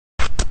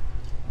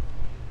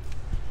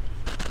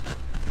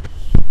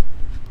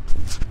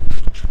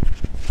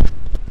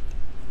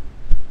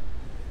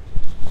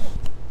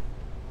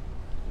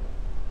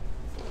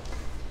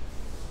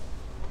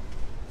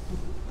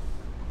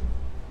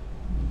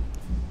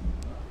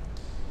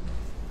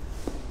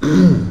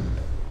I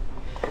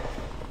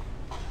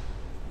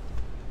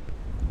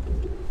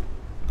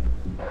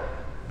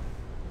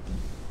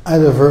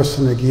had a verse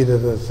in the Gita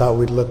that I thought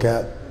we'd look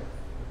at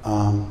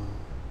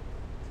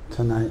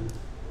tonight.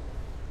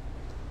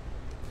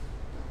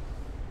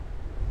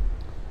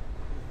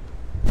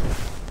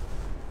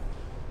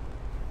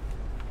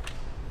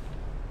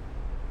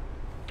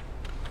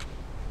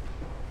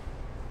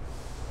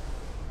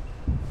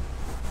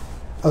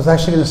 I was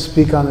actually going to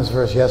speak on this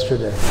verse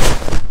yesterday,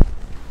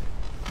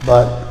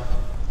 but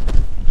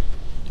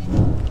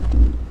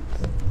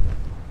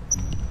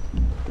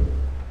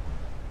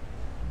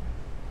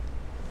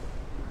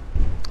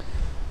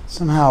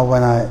somehow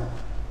when I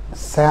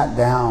sat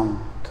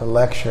down to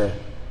lecture,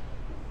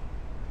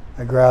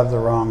 I grabbed the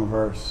wrong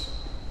verse.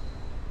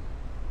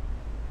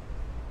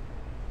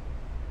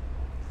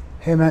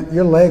 Hey man,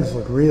 your legs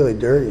look really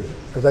dirty.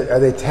 Are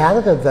they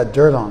tatted or is that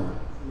dirt on them?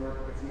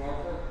 It's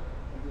marker.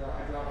 I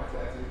dropped my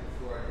tattoo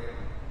before I came.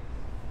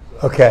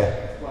 So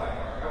okay. it's black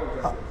mark. I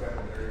was just dirty.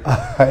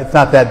 All right, it's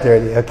not that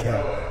dirty. Okay.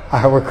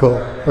 All right, we're cool.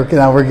 We're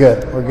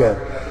good. We're good.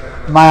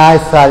 My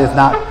eyesight is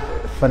not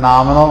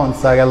phenomenal, and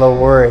so I got a little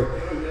worried.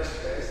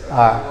 All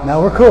right.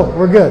 No, we're cool.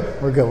 We're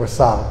good. We're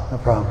solid. No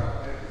problem.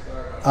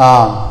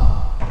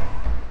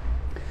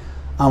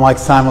 I'm like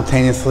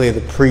simultaneously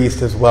the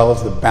priest as well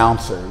as the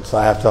bouncer, so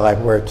I have to like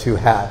wear two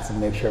hats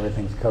and make sure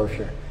everything's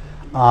kosher.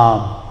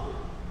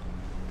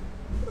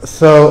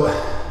 So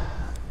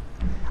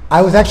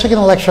I was actually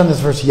going to lecture on this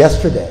verse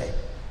yesterday,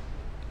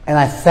 and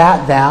I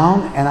sat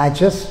down and I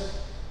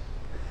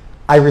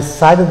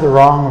recited the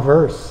wrong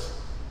verse,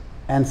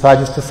 and so I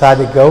just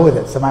decided to go with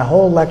it. So my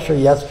whole lecture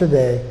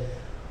yesterday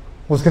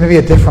was going to be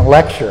a different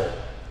lecture,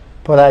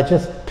 but I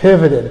just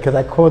pivoted because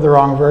I quoted the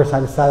wrong verse, and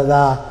I decided,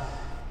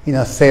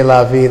 c'est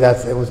la vie,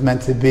 it was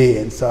meant to be.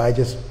 And so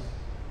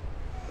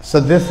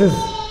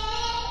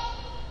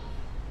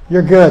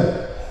you're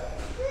good.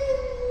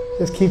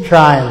 Just keep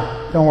trying.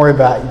 Don't worry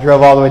about it. You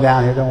drove all the way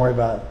down here. Don't worry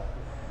about it.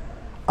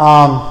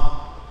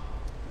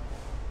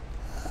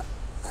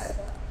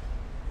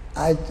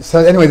 So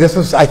anyway,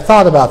 I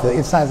thought about this.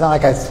 It's not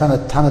like I spent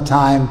a ton of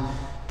time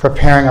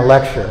preparing a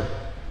lecture,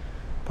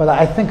 but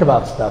I think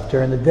about stuff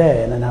during the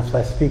day, and then that's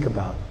what I speak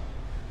about.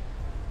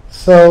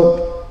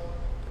 So,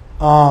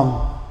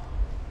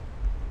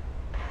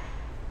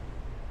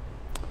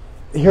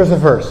 here's a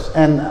verse,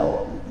 and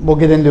we'll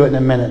get into it in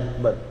a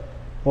minute, but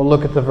we'll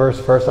look at the verse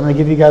first. I'm going to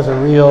give you guys a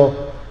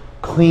real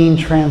clean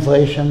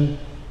translation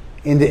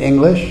into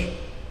English,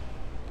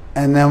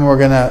 and then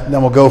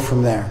we'll go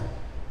from there.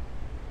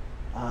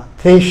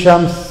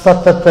 Tesham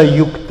satata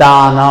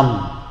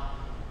yuktanam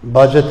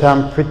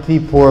bhajatam priti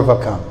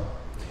purvakam.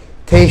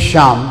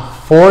 Tesham,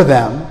 for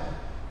them,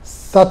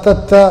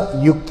 satata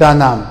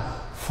yuktanam,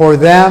 for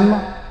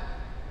them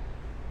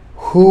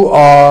who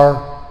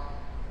are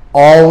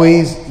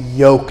always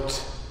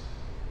yoked.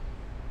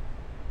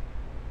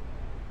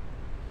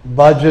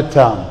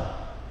 Bhajatam,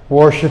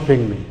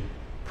 worshipping me.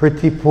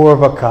 Priti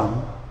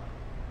purvakam,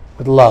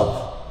 with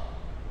love.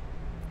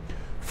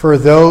 For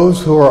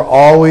those who are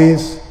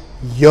always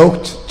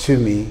yoked to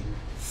me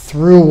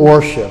through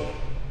worship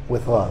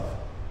with love.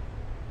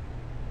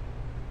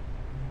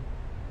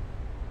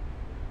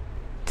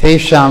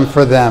 Tesham,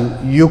 for them,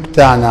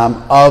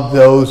 yuktanam, of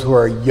those who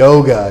are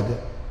yogad,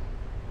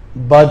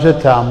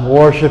 bhajatam,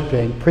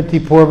 worshipping, priti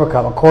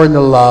purvakam, according to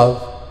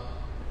love,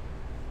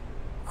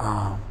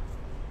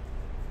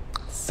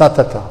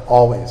 satata,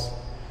 always.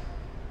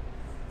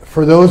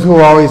 For those who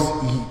are always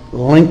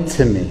linked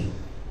to me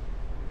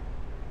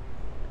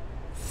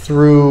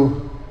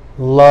through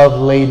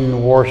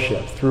love-laden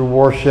worship, through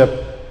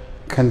worship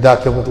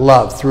conducted with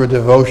love, through a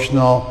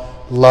devotional,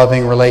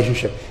 loving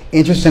relationship.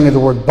 Interestingly, the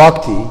word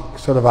bhakti,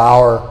 sort of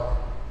our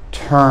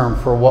term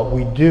for what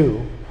we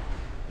do,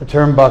 the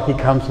term bhakti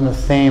comes from the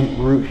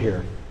same root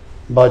here.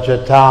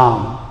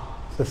 Bhajatam.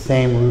 It's the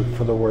same root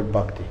for the word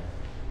bhakti.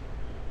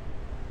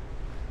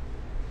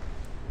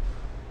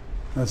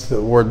 That's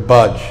the word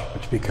bhaj,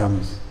 which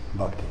becomes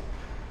bhakti.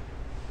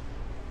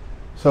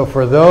 So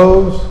for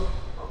those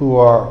who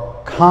are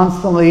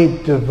constantly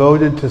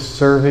devoted to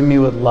serving me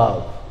with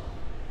love,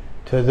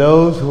 to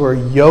those who are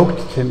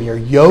yoked to me, or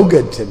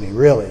yogad to me,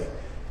 really.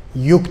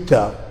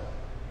 Yukta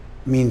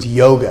means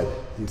yogad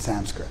in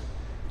Sanskrit.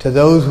 To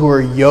those who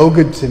are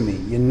yogad to me,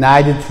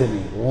 united to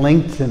me,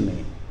 linked to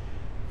me,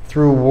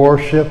 through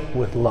worship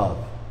with love.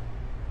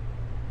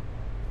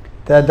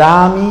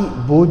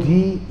 Tadami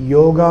buddhi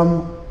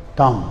yogam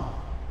tam.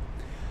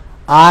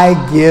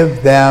 I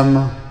give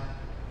them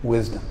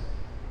wisdom.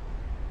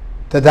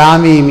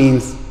 Tadami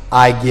means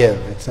I give.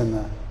 It's in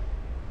the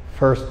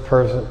first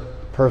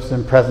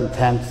person present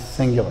tense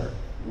singular.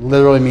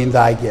 Literally means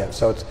I give.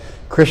 So it's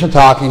Krishna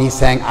talking, he's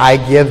saying, I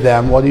give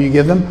them. What do you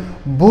give them?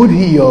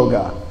 Buddhi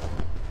yoga.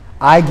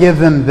 I give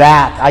them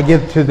that. I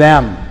give to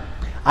them.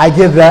 I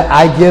give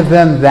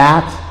them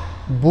that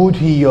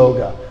buddhi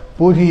yoga.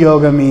 Buddhi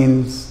yoga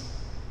means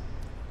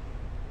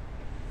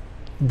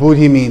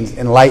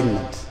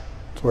enlightenment.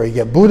 It's where you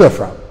get Buddha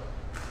from.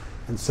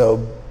 And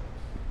so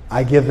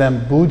I give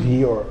them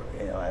buddhi, or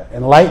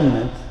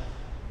enlightenment,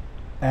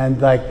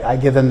 and like I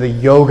give them the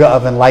yoga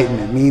of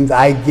enlightenment, means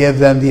I give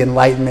them the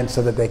enlightenment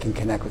so that they can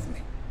connect with me.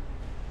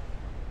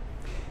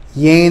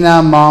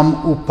 Yena mam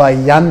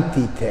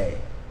upayanti te.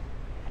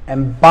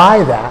 And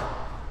by that,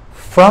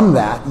 from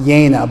that,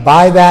 yena,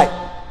 by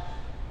that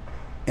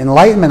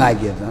enlightenment I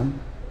give them,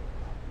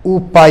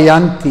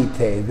 upayanti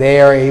te, they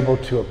are able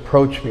to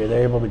approach me, or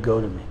they're able to go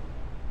to me.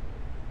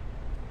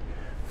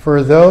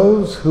 For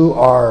those who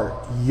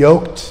are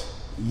yoked,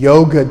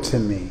 yoga to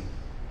me,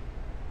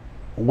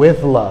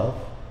 with love,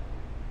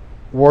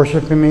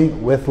 worshiping me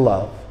with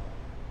love.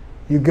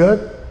 You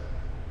good?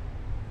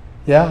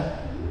 Yeah?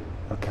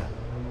 Okay.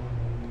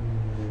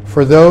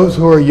 For those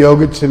who are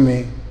yoga to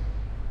me,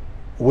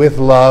 with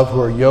love,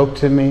 who are yoked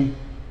to me,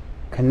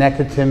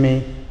 connected to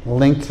me,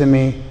 linked to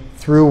me,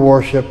 through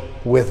worship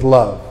with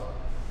love.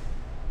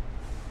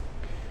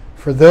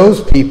 For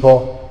those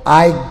people,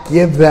 I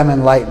give them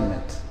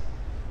enlightenment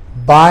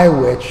by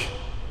which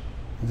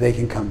they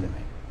can come to me.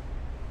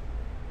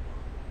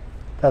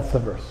 That's the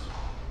verse.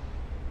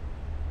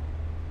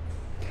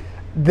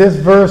 This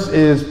verse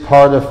is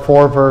part of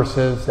 4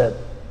 verses that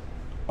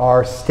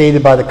are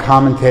stated by the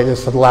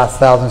commentators for the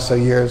last 1,000 or so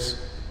years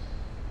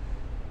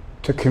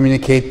to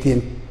communicate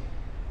the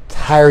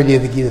entirety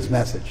of the Gita's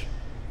message.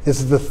 This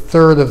is the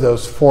 3rd of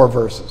those 4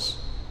 verses.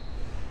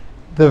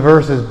 The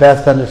verse is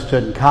best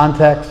understood in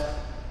context,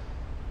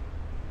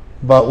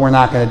 but we're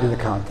not going to do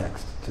the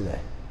context today.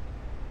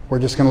 We're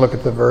just going to look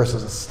at the verse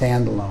as a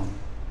standalone.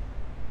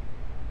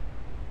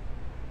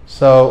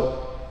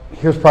 So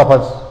here's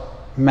Prabhupada's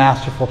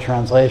masterful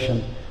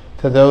translation.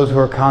 To those who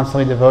are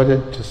constantly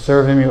devoted to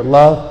serving me with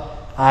love,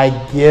 I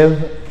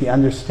give the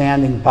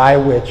understanding by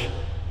which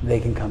they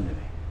can come to me.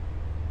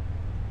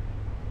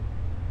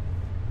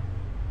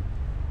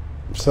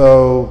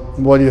 So,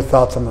 what are your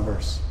thoughts on the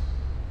verse?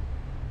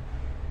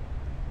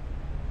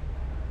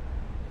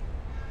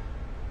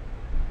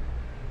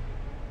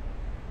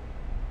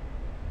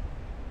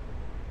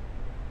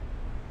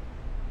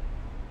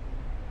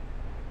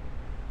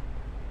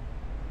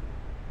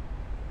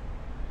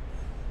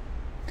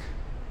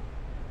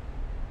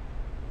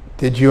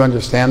 Did you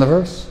understand the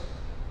verse?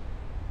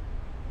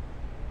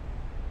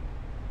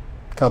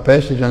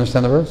 Kalpesh, did you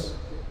understand the verse?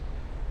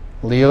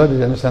 Leela, did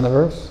you understand the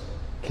verse?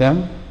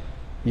 Kim?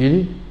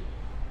 Yudi?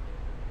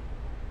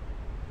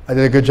 I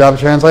did a good job of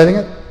translating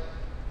it?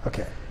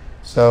 Okay.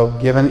 So,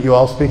 given that you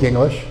all speak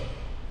English,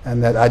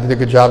 and that I did a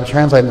good job of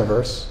translating the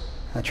verse,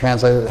 I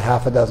translated it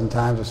 6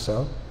 times or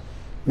so,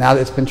 now that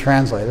it's been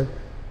translated,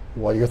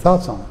 what are your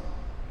thoughts on it?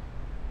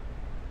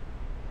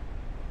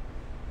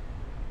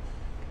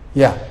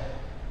 Yeah.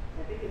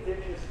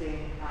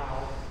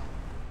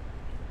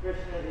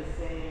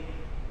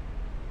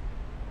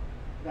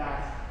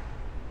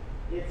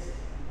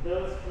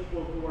 Those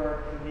people who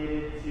are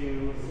committed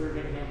to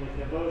serving him with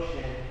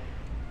devotion,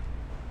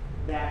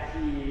 that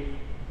he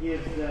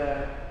gives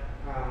the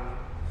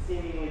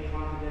seemingly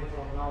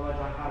confidential knowledge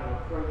on how to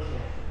approach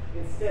him,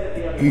 instead of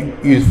the other way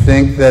around. You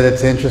think that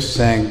it's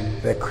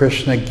interesting that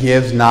Krishna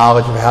gives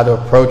knowledge of how to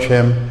approach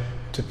him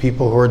to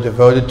people who are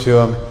devoted to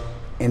him,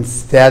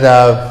 instead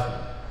of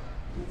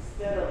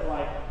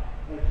like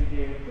a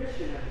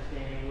Judeo-Christian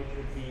understanding, which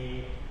would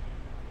be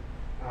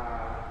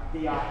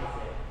the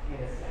opposite in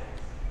a sense.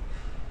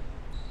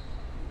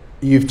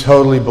 You've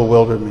totally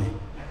bewildered me.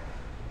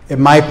 It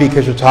might be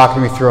because you're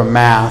talking to me through a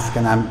mask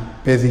and I'm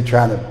busy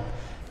trying to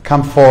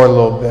come forward a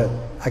little bit.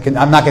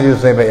 I'm not going to do this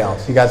with anybody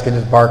else. You guys can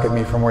just bark at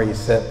me from where you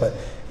sit, but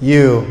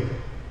you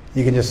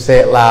can just say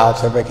it loud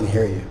so everybody can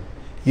hear you.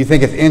 You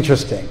think it's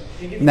interesting.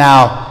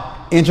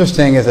 Now,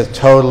 interesting is a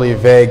totally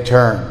vague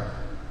term.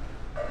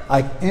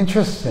 Like,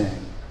 interesting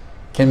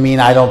can mean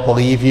I don't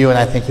believe you and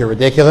I think you're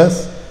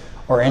ridiculous,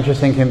 or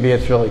interesting can be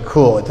it's really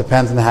cool. It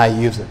depends on how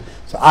you use it.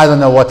 So I don't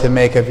know what to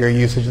make of your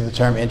usage of the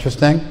term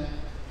interesting.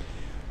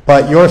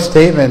 But your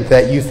statement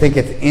that you think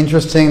it's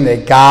interesting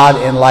that God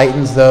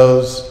enlightens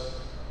those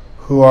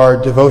who are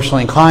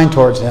devotionally inclined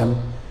towards him,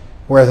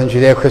 whereas in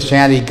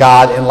Judeo-Christianity,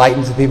 God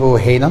enlightens the people who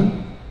hate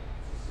him?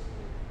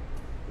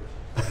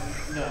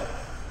 No.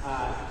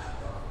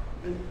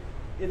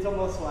 It's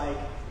almost like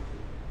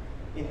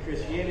in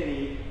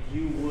Christianity,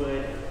 you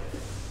would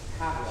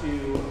have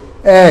to...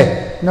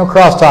 Hey, no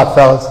crosstalk,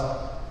 fellas.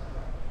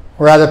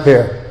 We're right up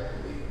here.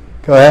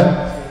 Go ahead.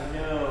 To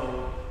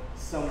know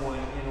someone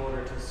in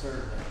order to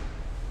serve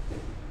them.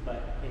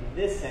 But in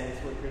this sense,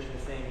 what Krishna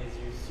is saying is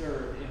you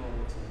serve in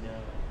order to know.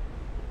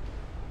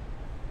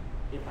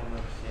 If I'm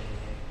understanding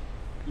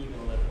it even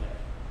a little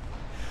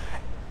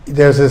bit.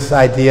 There's this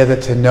idea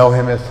that to know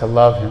him is to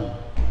love him.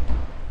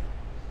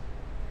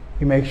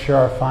 You make sure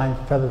our fine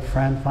feathered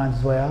friend finds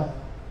his way out?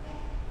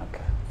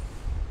 Okay.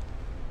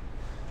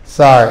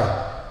 Sorry.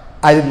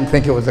 I didn't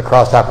think it was the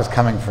crosstalk was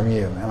coming from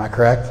you. Am I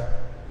correct?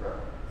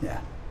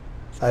 Yeah.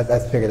 I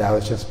figured I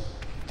was just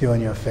doing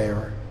you a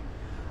favor.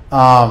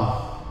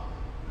 Now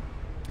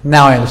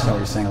I understand what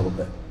you're saying a little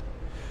bit.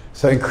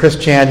 So in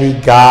Christianity,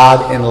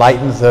 God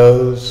enlightens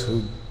those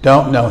who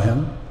don't know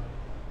him,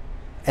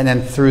 and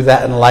then through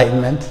that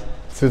enlightenment,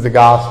 through the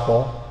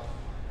gospel,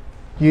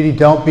 Beauty,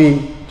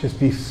 just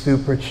be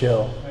super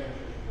chill.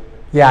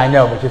 Yeah, I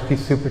know, but just be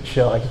super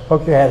chill. Like, just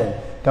poke your head in.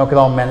 Don't get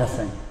all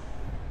menacing.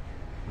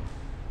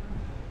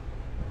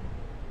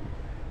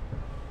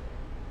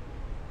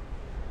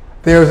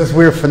 There was this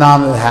weird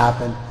phenomenon that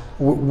happened.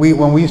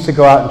 When we used to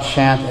go out and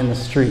chant in the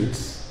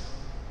streets,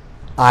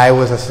 I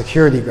was a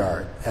security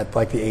guard at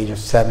like the age of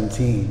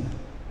 17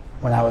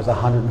 when I was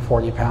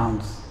 140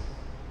 pounds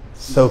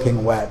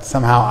soaking wet.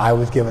 Somehow I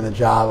was given the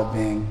job of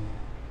being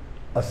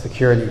a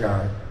security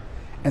guard.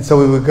 And so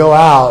we would go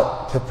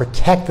out to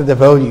protect the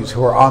devotees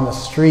who were on the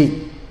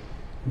street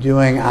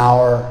doing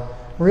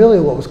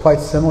really what was quite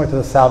similar to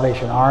the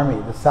Salvation Army.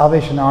 The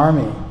Salvation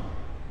Army,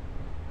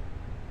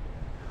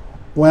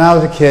 when I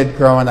was a kid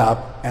growing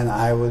up and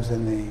I was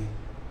in the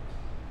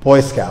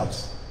Boy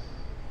Scouts,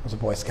 I was a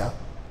Boy Scout,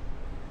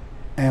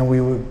 and we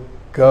would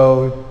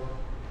go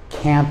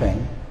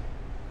camping,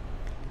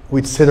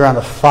 we'd sit around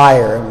a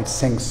fire and we'd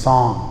sing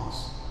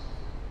songs.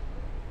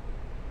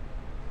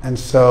 And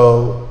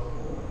so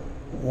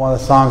one of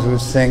the songs we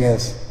would sing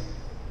is,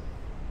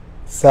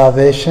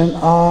 Salvation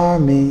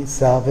Army,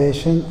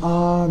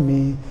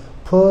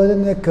 put a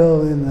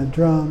nickel in the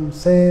drum,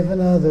 save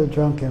another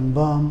drunken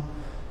bum.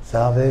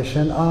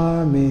 Salvation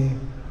Army,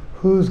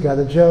 who's got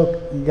a joke?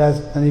 Any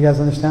of you guys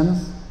understand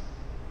this?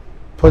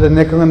 Put a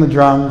nickel in the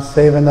drum,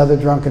 save another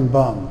drunken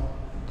bum.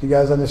 Do you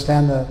guys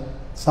understand the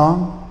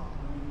song?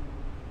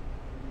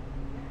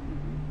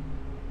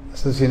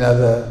 This is,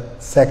 the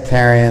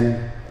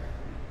sectarian,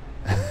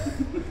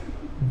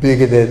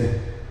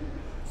 bigoted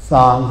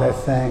songs I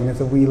sang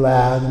as a wee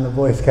lad in the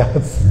Boy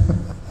Scouts.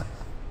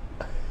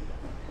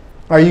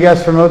 Are you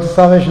guys familiar with the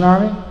Salvation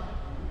Army?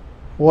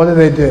 What do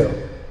they do?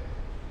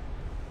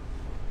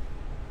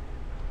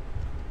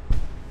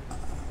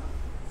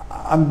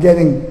 I'm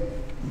getting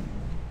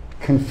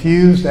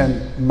confused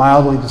and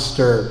mildly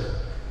disturbed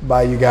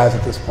by you guys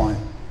at this point.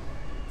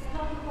 They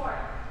help the poor.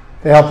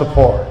 They help the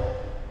poor.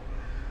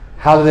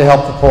 How do they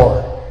help the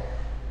poor?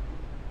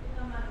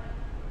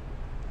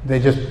 They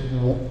just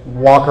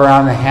walk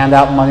around and hand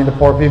out money to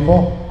poor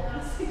people?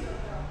 They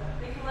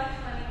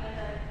collect money and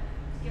then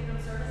give them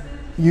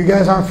services. You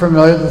guys aren't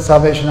familiar that the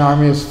Salvation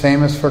Army is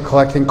famous for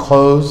collecting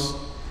clothes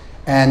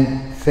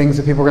and things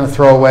that people are going to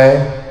throw away,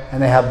 and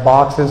they have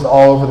boxes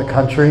all over the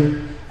country,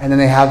 and then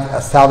they have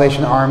a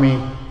Salvation Army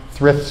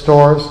thrift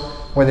stores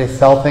where they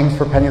sell things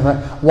for pennies.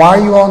 Why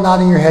are you all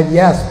nodding your head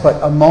yes,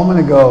 but a moment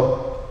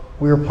ago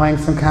we were playing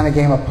some kind of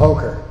game of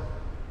poker?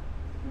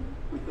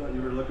 We thought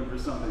you were looking for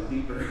something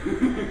deeper.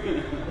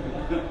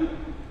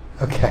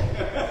 Okay.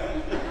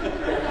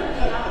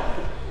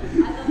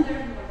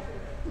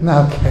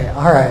 Okay,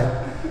 all right.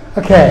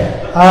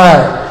 Okay, all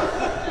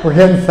right. We're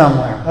getting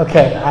somewhere.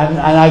 Okay, and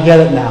I get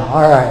it now.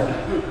 All right.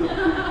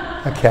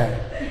 Okay.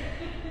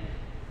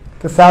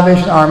 The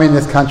Salvation Army in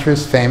this country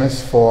is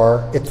famous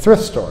for its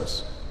thrift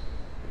stores.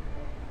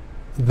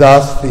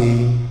 Thus,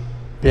 the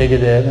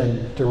bigoted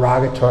and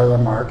derogatory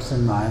remarks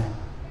in my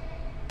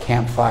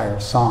campfire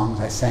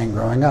songs I sang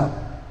growing up.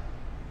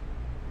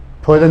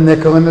 Put a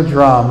nickel in the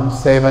drum,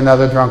 save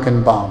another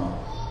drunken bum.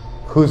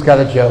 Who's got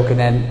a joke? And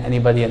then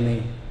anybody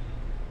in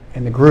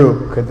the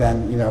group could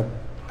then,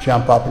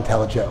 jump up and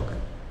tell a joke.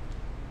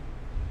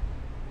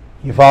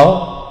 You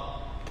follow?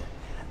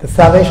 The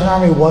Salvation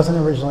Army wasn't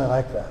originally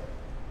like that.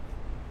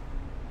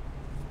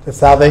 The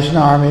Salvation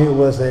Army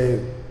was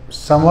a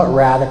somewhat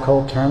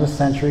radical,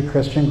 turn-of-the-century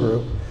Christian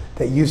group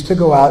that used to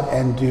go out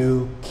and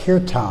do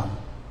kirtan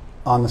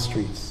on the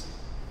streets.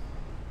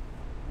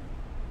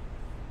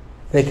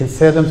 They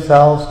consider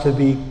themselves to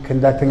be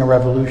conducting a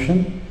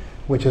revolution,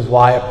 which is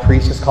why a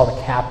priest is called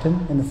a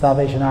captain in the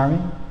Salvation Army.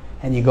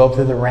 And you go up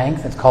to the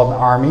ranks, it's called an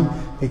army,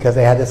 because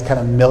they had this kind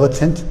of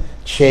militant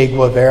Che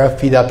Guevara,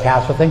 Fidel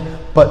Castro thing,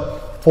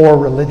 but for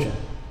religion.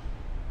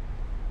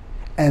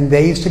 And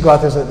they used to go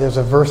out, there's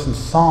a verse in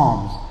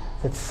Psalms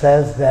that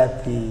says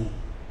that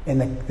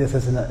this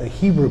is in the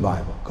Hebrew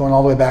Bible, going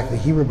all the way back to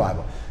the Hebrew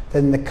Bible, that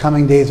in the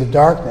coming days of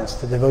darkness,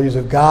 the devotees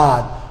of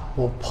God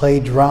will play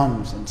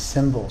drums and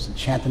cymbals and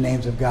chant the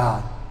names of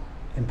God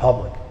in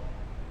public.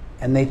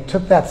 And they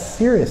took that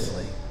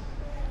seriously.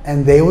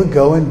 And they would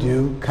go and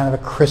do kind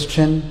of a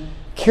Christian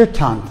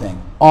kirtan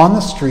thing on the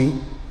street,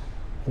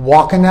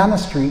 walking down the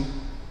street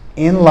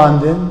in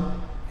London,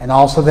 and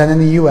also then in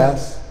the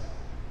U.S.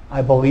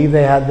 I believe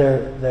they had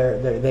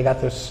they got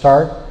their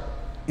start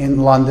in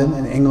London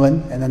and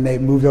England, and then they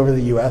moved over to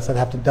the U.S. I'd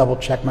have to double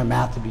check my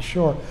math to be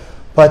sure,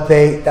 but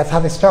that's how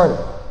they started.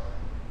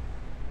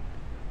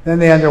 Then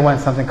they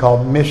underwent something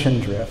called mission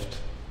drift,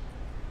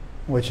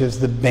 which is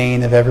the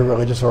bane of every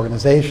religious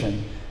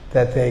organization,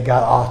 that they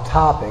got off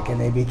topic and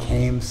they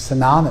became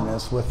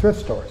synonymous with thrift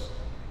stores.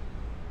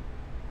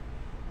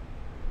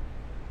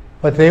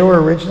 But they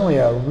were originally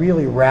a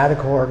really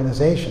radical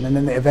organization, and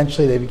then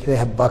eventually they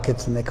had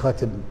buckets and they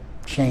collected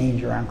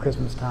change around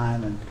Christmas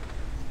time,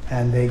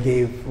 and they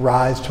gave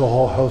rise to a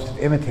whole host of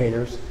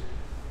imitators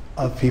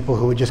of people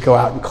who would just go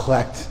out and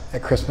collect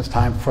at Christmas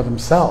time for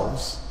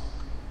themselves.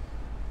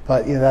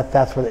 But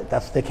that's where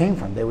they came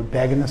from. They would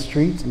beg in the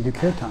streets and do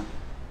kirtan.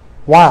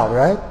 Wild,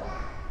 right?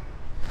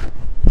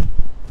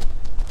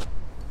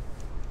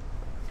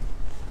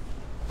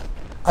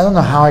 I don't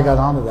know how I got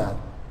onto that.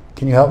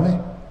 Can you help me?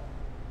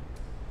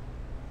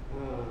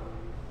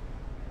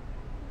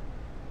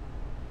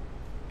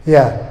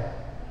 Yeah.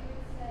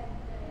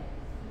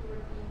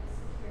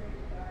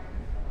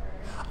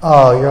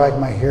 Oh, you're like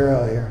my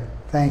hero here.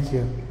 Thank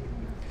you.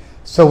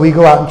 So we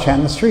go out and chant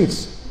in the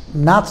streets.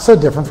 Not so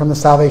different from the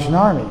Salvation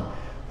Army.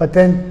 But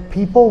then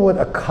people would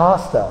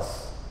accost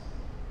us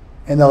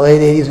in the late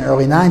 80s and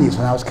early 90s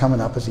when I was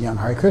coming up as a young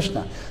Hare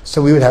Krishna.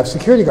 So we would have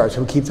security guards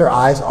who would keep their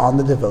eyes on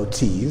the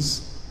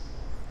devotees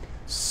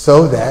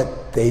so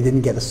that they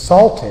didn't get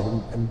assaulted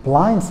and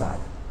blindsided.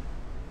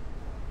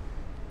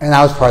 And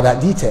I was part of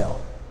that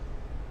detail.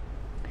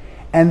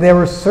 And there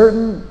were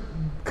certain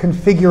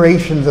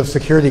configurations of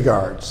security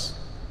guards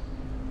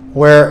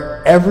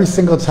where every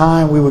single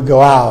time we would go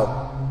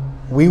out,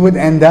 we would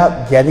end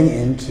up getting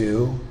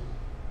into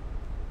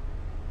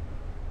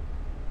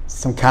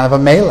some kind of a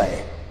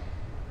melee.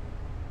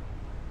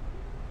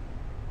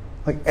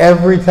 Like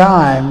every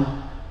time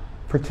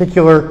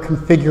particular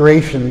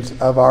configurations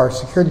of our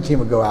security team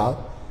would go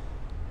out,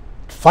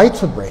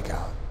 fights would break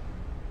out.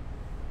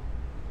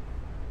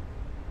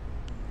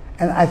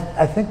 And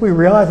I think we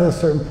realized at a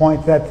certain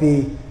point that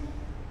the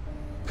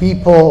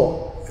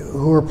people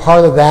who were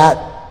part of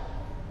that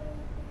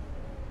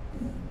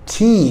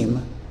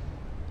team,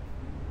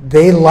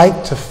 they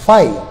liked to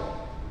fight.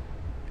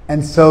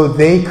 And so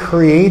they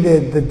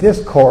created the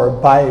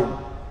discord by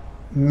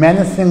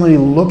menacingly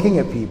looking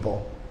at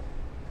people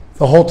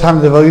the whole time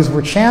the devotees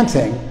were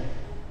chanting.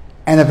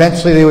 And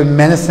eventually they would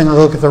menacingly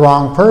look at the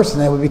wrong person.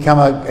 It would become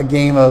a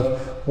game of,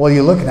 what are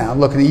you looking at?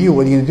 I'm looking at you.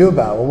 What are you going to do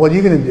about it? Well, what are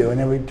you going to do? And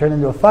then we'd turn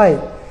into a fight.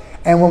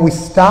 And when we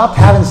stopped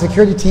having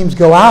security teams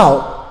go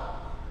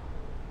out,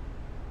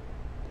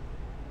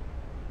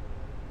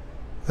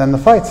 then the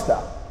fight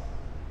stopped.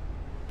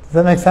 Does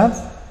that make sense?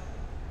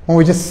 When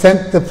we just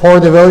sent the poor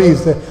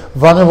devotees, the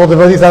vulnerable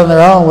devotees out on their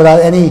own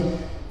without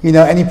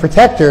any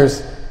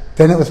protectors,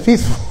 then it was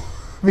peaceful.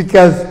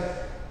 Because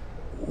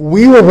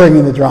we were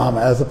bringing the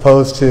drama as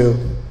opposed to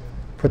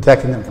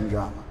protecting them from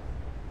drama.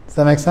 Does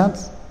that make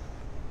sense?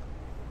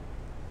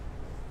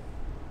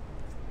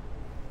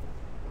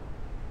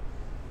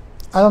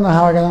 I don't know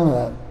how I got onto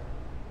that.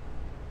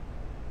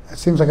 It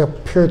seems like a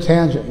pure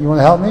tangent. You want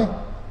to help me? We were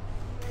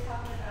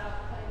talking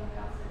about playing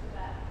bouncer to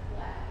that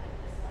flag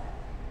that just left.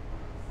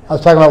 I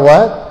was talking about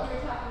what? You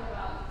were talking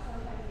about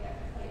sometimes you have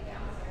to play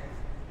bouncer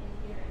in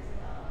here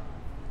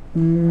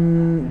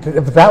as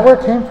well. Was that where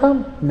it came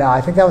from? No,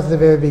 I think that was at the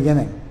very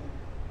beginning.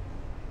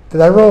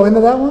 Did I roll into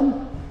that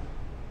one?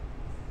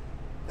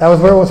 That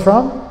was where it was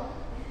from?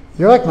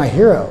 You're like my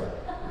hero.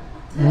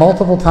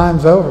 Multiple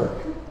times over.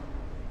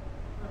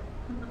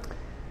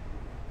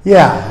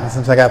 Yeah,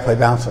 sometimes I got to play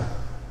bouncer.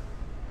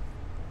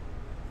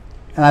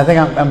 And I think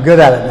I'm good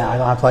at it now. I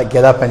don't have to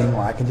get up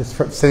anymore. I can just,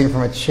 sitting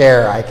from a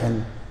chair, I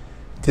can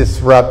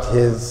disrupt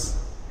his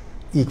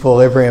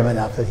equilibrium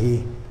enough that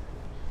he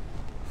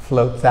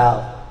floats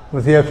out.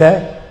 Was he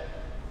okay?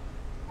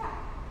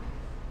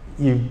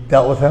 You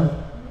dealt with him?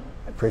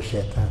 I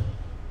appreciate that.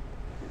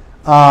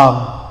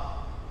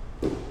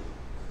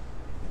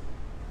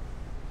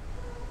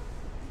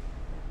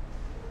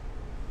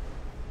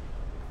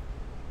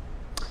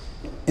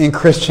 In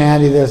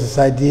Christianity, there's this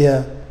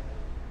idea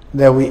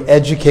that we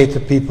educate the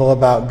people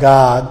about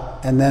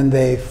God and then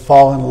they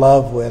fall in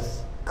love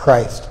with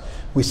Christ.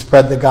 We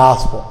spread the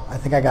gospel. I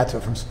think I got to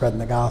it from spreading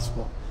the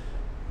gospel.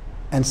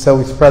 And so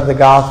we spread the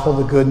gospel,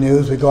 the good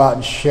news. We go out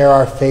and share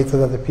our faith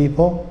with other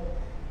people.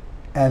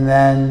 And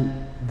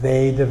then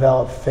they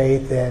develop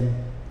faith in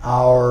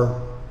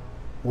our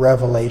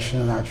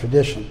revelation and our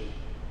tradition.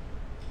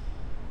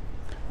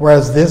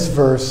 Whereas this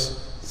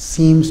verse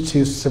seems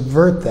to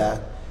subvert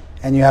that.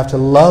 And you have to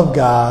love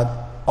God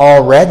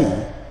already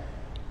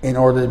in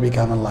order to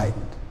become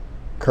enlightened.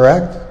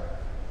 Correct?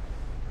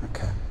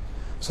 Okay.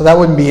 So that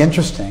wouldn't be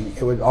interesting.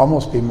 It would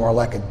almost be more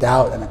like a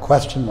doubt and a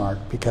question mark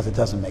because it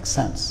doesn't make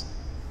sense.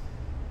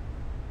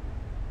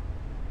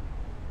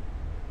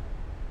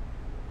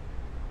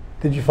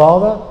 Did you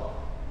follow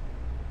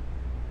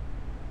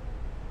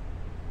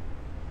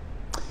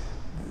that?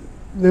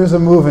 There's a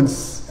move in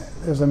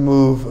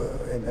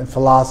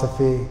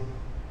philosophy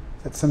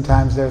that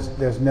sometimes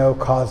there's no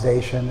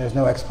causation, there's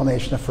no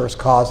explanation of first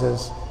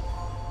causes.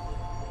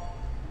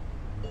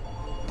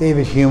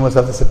 David Hume was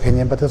of this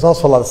opinion, but there's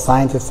also a lot of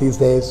scientists these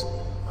days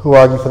who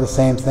argue for the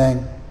same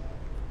thing,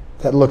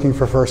 that looking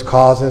for first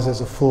causes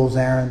is a fool's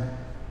errand.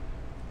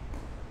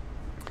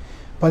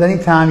 But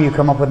anytime you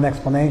come up with an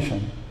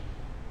explanation,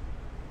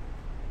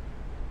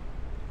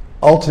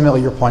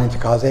 ultimately you're pointing to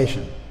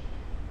causation.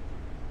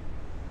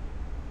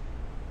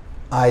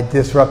 I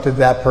disrupted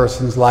that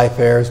person's life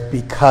heirs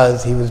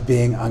because he was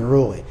being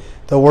unruly.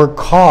 The word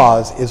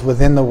cause is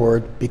within the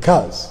word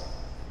because.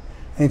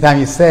 Anytime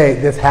you say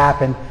this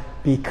happened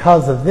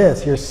because of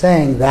this, you're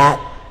saying that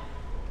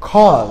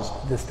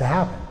caused this to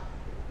happen.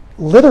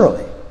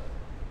 Literally.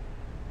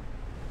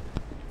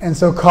 And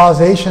so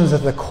causation is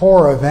at the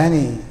core of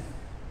any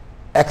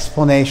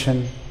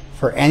explanation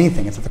for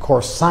anything. It's at the core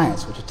of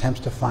science, which attempts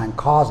to find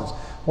causes.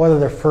 Whether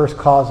they're first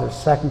cause or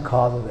second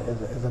cause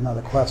is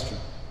another question.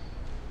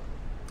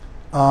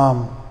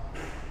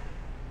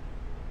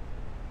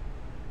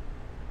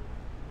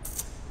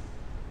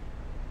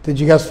 Did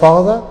you guys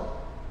follow that?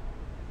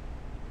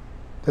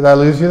 Did I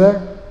lose you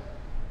there?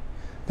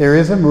 There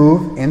is a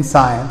move in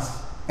science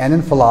and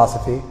in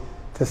philosophy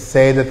to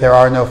say that there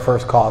are no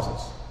first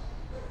causes.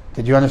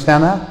 Did you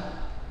understand that?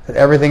 That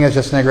everything is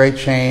just in a great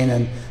chain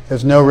and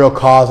there's no real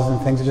causes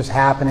and things are just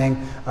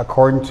happening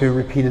according to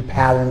repeated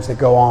patterns that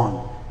go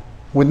on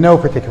with no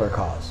particular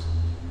cause.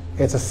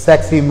 It's a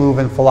sexy move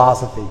in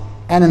philosophy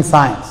and in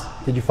science.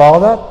 Did you follow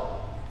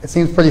that? It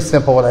seems pretty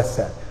simple what I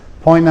said.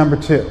 Point number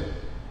 2.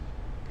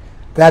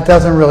 That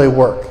doesn't really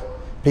work,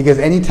 because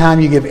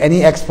anytime you give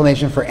any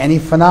explanation for any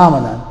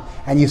phenomenon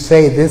and you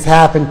say this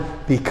happened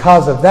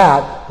because of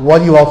that,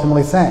 what are you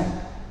ultimately saying?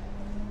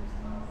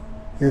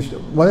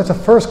 What is a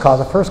first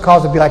cause? A first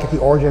cause would be like at the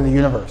origin of the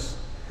universe,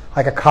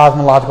 like a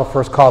cosmological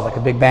first cause, like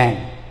a Big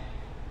Bang.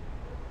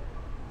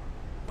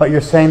 But you're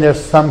saying there's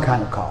some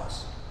kind of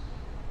cause.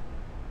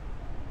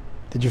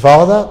 Did you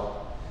follow that?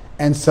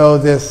 And so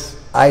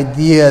this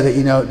idea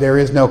that, there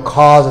is no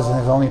causes and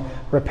there's only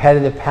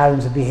repetitive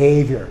patterns of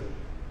behavior,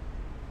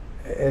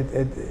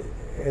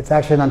 it's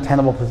actually an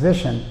untenable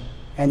position.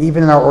 And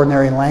even in our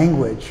ordinary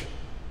language,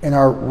 in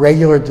our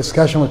regular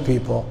discussion with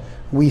people,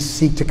 we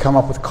seek to come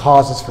up with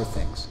causes for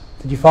things.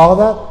 Did you follow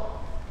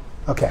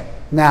that? Okay.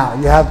 Now,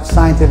 you have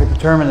scientific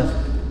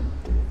determinism.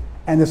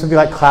 And this would be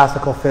like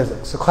classical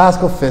physics. So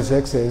classical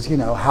physics is,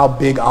 how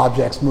big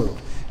objects move.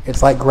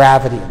 It's like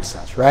gravity and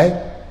such,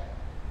 right?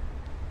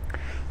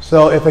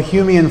 So if a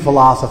Humean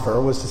philosopher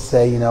was to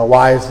say,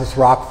 why is this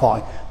rock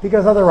falling?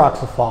 Because other rocks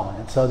have fallen.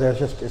 And so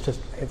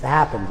it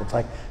happens. It's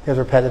like there's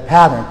a repetitive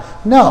pattern.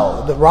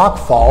 No, the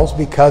rock falls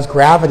because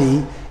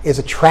gravity is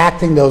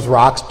attracting those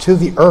rocks to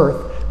the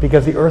earth,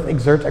 because the earth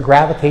exerts a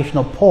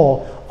gravitational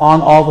pull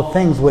on all the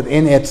things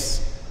within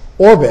its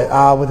orbit,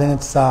 within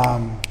its,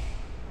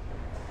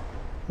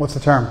 what's the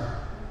term?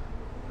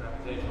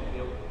 Gravitational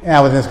field.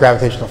 Yeah, within its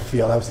gravitational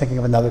field. I was thinking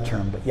of another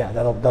term, but yeah,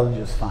 that'll do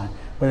just fine.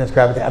 Within its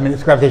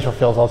its gravitational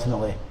field is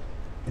ultimately,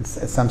 in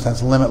some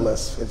sense,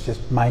 limitless. It's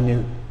just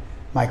minute,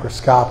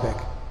 microscopic,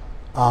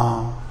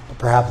 but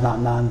perhaps not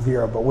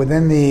non-zero, but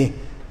within the,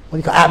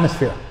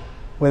 atmosphere,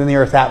 within the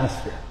Earth's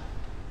atmosphere.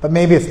 But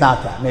maybe it's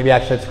not that. Maybe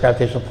actually its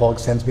gravitational pull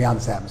extends beyond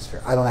this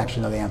atmosphere. I don't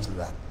actually know the answer to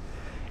that.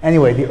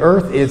 Anyway, the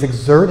Earth is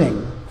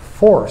exerting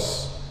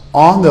force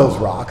on those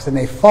rocks, and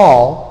they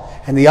fall,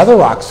 and the other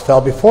rocks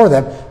fell before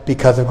them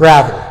because of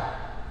gravity.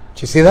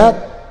 Do you see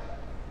that?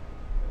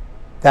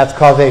 That's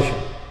causation.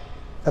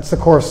 That's the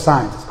core of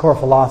science. It's the core of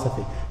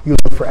philosophy. You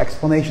look for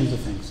explanations of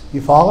things.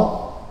 You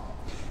follow?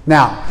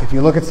 Now, if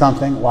you look at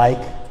something like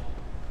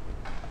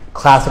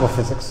classical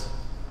physics,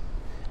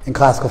 in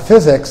classical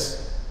physics,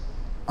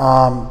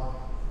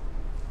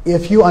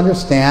 if you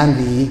understand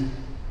the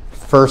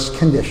first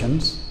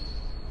conditions,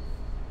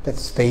 that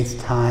space,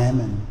 time,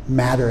 and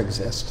matter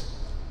exist,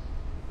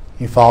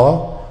 you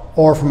follow?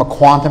 Or from a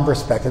quantum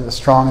perspective, the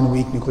strong and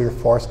weak nuclear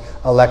force,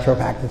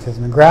 electromagnetism,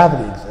 and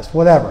gravity exist.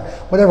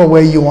 Whatever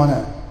way you want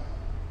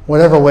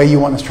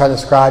to try to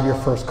describe your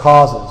first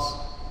causes.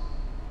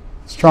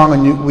 Strong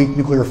and weak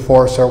nuclear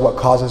force are what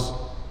causes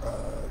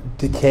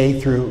decay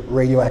through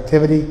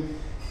radioactivity,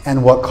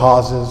 and what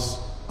causes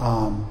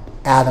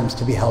atoms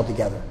to be held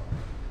together.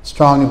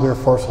 Strong nuclear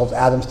force holds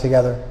atoms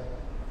together,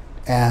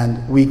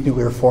 and weak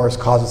nuclear force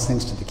causes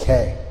things to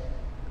decay.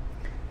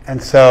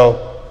 And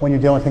so when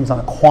you're dealing with things on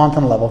a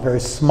quantum level, very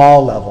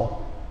small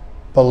level,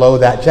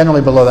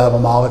 generally below that of a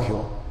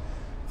molecule,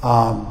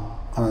 on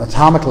an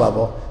atomic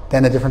level,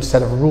 then a different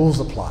set of rules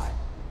apply.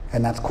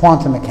 And that's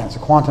quantum mechanics or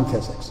quantum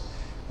physics.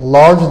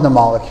 Larger than the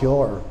molecule,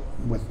 or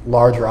with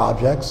larger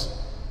objects,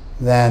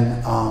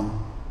 then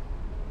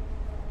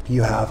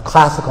you have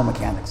classical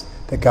mechanics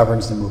that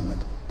governs the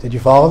movement. Did you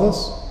follow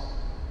this?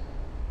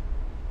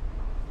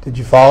 Did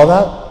you follow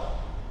that?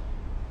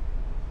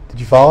 Did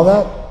you follow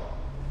that?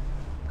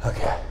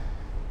 Okay.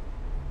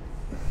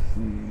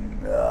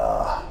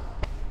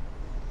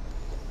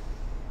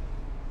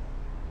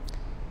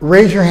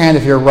 Raise your hand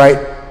if you're right,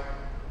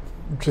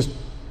 just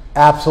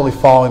absolutely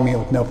following me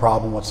with no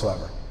problem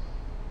whatsoever.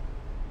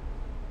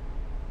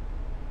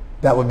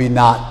 That would be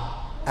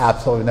not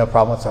absolutely no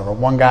problem whatsoever.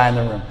 One guy in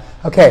the room.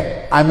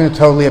 Okay, I'm going to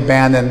totally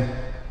abandon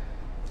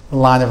the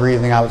line of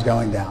reasoning I was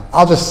going down.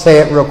 I'll just say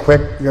it real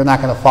quick. You're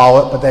not going to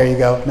follow it, but there you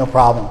go. No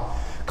problem.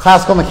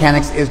 Classical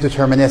mechanics is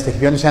deterministic.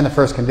 If you understand the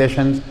first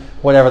conditions,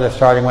 whatever they're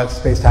starting with,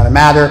 space, time, and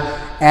matter,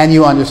 and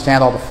you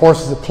understand all the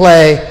forces at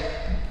play,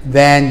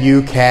 then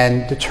you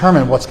can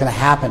determine what's going to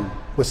happen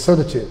with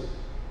certitude.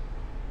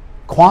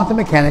 Quantum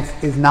mechanics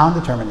is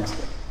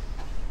non-deterministic.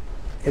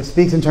 It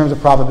speaks in terms of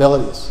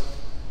probabilities,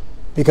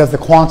 because the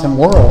quantum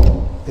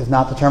world is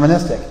not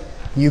deterministic.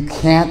 You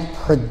can't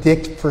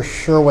predict for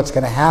sure what's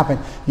going to happen.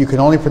 You can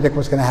only predict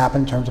what's going to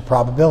happen in terms of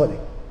probability.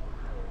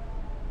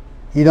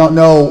 You don't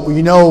know,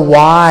 you know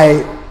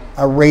why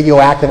a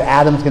radioactive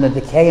atom is going to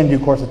decay in due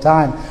course of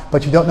time,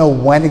 but you don't know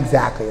when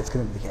exactly it's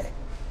going to decay.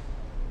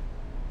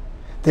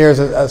 there's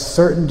a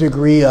certain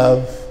degree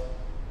of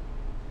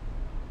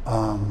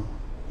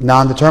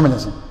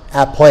non-determinism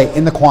at play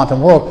in the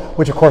quantum world,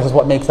 which of course is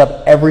what makes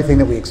up everything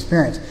that we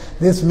experience.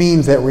 This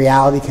means that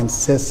reality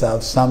consists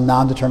of some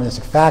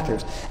non-deterministic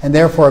factors, and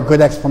therefore a good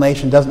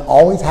explanation doesn't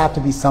always have to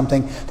be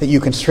something that you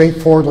can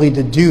straightforwardly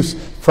deduce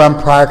from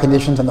prior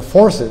conditions and the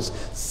forces.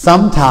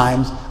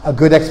 Sometimes a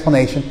good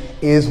explanation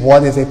is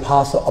what is a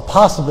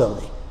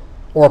possibility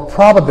or a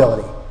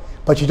probability,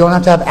 but you don't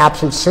have to have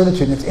absolute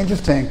certitude. And it's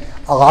interesting,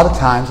 a lot of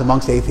times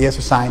amongst atheists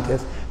or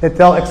scientists, that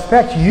they'll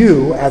expect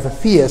you as a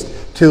theist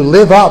to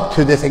live up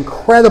to this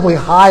incredibly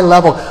high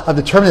level of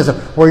determinism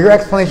where your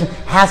explanation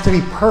has to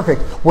be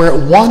perfect, where it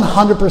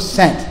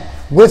 100%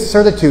 with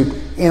certitude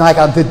in like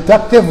a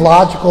deductive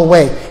logical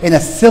way, in a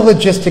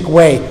syllogistic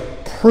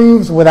way,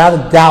 proves without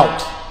a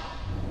doubt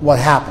what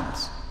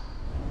happens.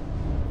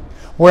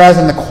 Whereas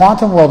in the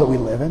quantum world that we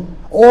live in,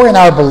 or in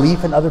our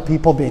belief in other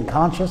people being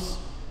conscious,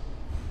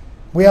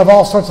 we have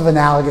all sorts of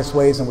analogous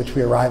ways in which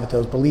we arrive at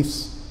those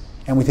beliefs,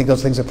 and we think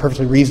those things are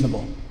perfectly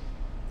reasonable.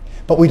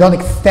 But we don't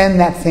extend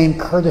that same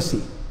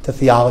courtesy to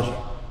theology.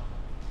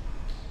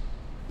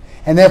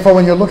 And therefore,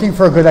 when you're looking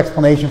for a good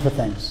explanation for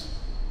things,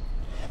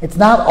 it's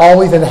not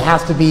always that it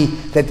has to be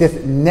that this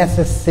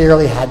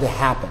necessarily had to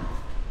happen.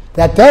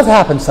 That does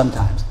happen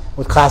sometimes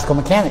with classical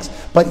mechanics.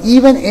 But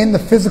even in the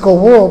physical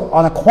world,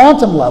 on a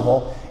quantum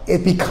level,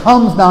 it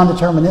becomes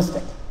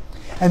non-deterministic.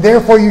 And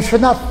therefore, you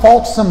should not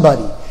fault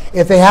somebody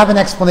if they have an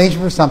explanation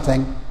for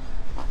something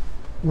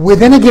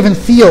within a given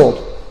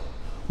field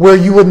where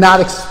you would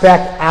not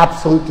expect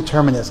absolute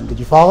determinism. Did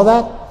you follow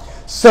that?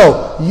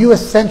 So, you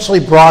essentially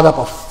brought up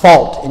a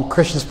fault in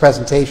Krishna's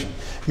presentation.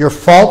 Your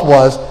fault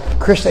was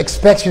Krishna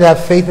expects you to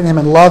have faith in him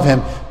and love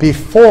him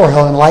before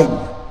he'll enlighten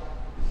you.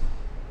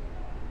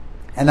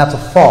 And that's a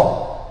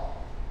fault.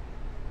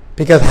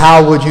 Because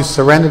how would you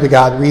surrender to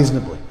God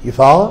reasonably? You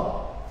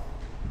follow?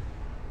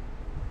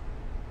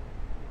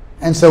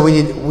 And so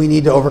we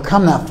need to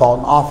overcome that fault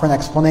and offer an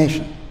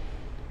explanation.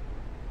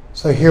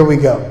 So here we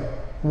go.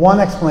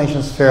 One explanation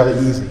is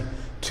fairly easy.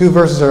 2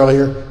 verses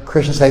earlier,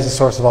 Krishna says the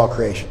source of all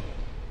creation.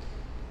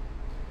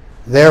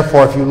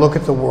 Therefore, if you look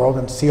at the world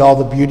and see all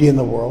the beauty in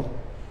the world,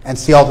 and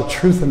see all the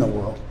truth in the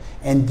world,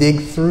 and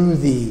dig through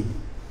the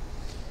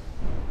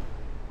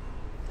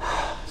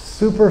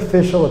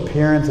superficial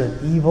appearance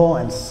of evil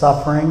and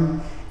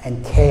suffering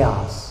and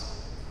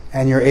chaos,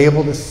 and you're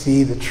able to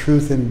see the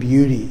truth and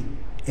beauty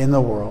in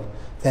the world,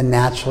 then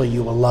naturally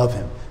you will love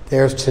him.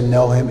 There's to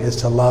know him is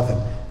to love him.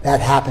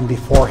 That happened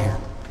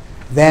beforehand.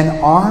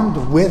 Then armed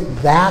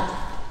with that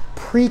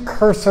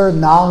precursor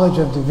knowledge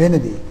of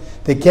divinity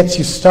that gets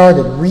you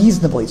started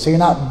reasonably, so you're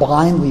not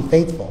blindly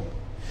faithful,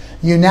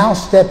 you now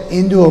step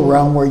into a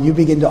realm where you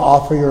begin to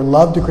offer your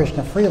love to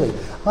Krishna freely,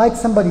 like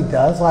somebody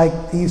does,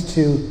 like these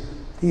two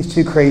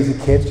crazy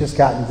kids just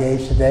got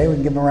engaged today. We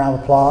can give them a round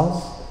of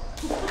applause.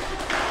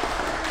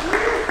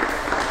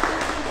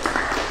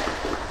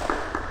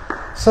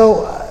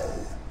 So,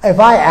 if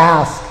I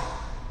ask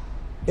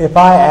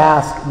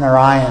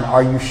Narayan,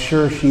 are you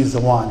sure she's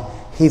the one?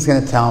 He's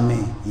going to tell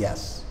me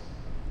yes.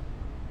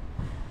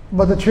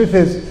 But the truth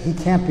is, he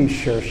can't be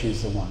sure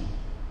she's the one.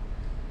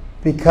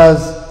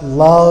 Because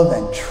love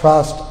and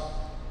trust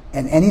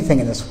and anything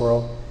in this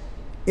world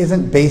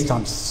isn't based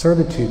on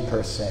certitude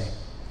per se.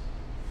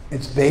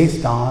 It's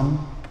based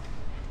on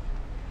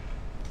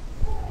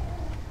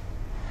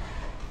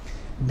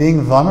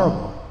being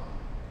vulnerable.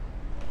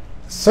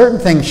 Certain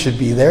things should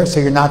be there, so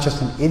you're not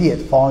just an idiot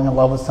falling in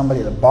love with somebody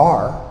at a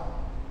bar.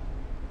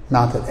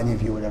 Not that any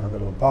of you would ever go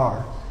to a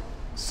bar.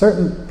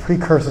 Certain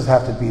precursors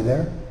have to be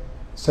there,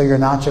 so you're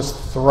not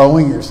just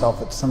throwing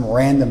yourself at some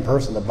random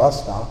person at a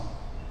bus stop.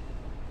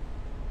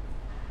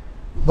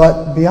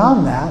 But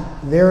beyond that,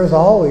 there is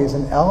always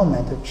an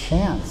element of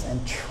chance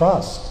and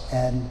trust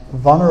and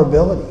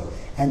vulnerability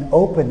and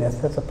openness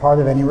that's a part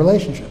of any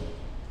relationship.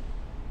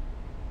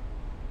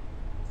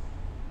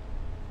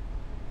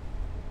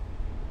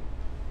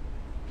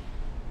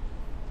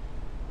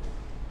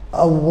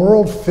 A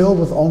world filled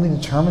with only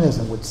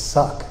determinism would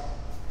suck.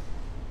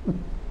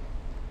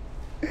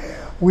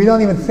 We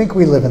don't even think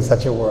we live in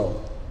such a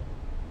world.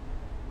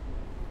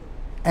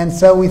 And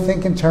so we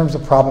think in terms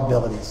of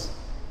probabilities.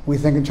 We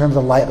think in terms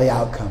of likely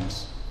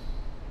outcomes.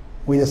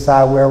 We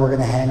decide where we're going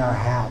to hang our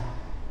hat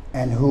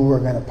and who we're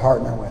going to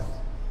partner with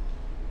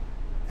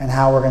and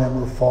how we're going to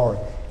move forward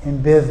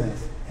in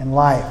business, in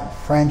life,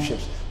 in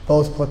friendships,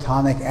 both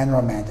platonic and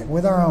romantic,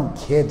 with our own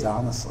kids,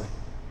 honestly.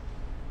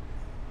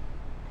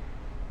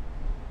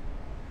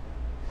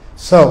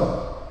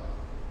 So,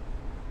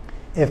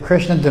 if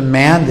Krishna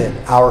demanded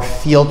our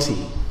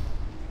fealty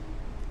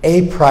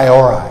a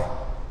priori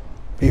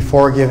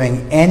before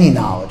giving any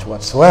knowledge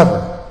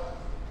whatsoever,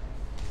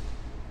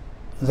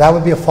 that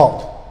would be a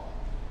fault.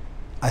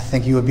 I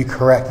think you would be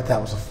correct that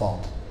that was a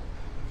fault.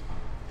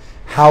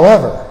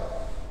 However,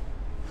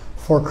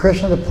 for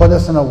Krishna to put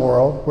us in a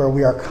world where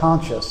we are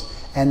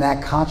conscious and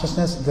that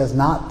consciousness does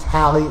not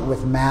tally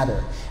with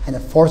matter, and it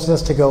forces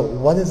us to go,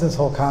 what is this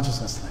whole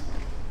consciousness thing?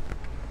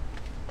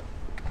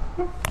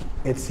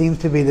 It seems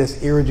to be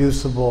this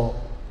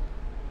irreducible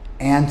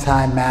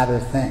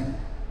antimatter thing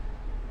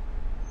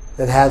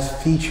that has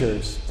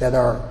features that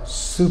are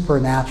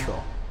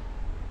supernatural.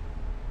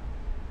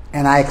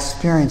 And I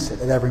experience it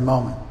at every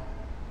moment.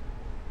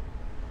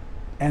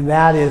 And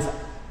that is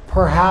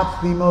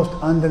perhaps the most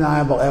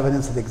undeniable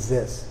evidence that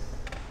exists.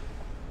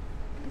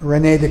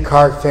 René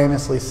Descartes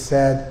famously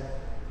said,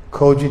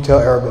 "Cogito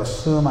ergo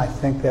sum," I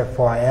think,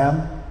 therefore I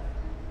am.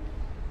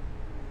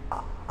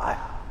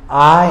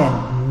 I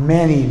and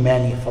many,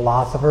 many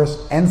philosophers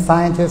and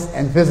scientists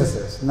and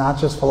physicists, not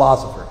just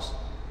philosophers,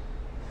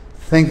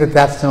 think that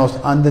that's the most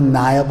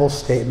undeniable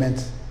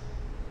statement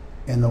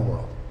in the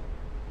world.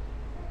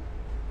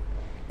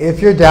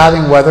 If you're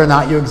doubting whether or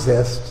not you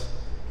exist,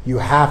 you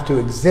have to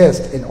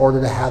exist in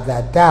order to have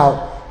that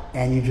doubt,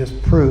 and you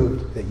just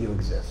proved that you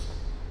exist.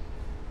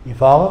 You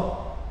follow?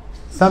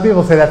 Some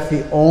people say that's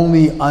the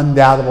only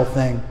undoubtable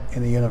thing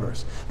in the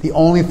universe, the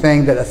only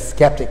thing that a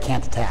skeptic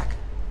can't attack.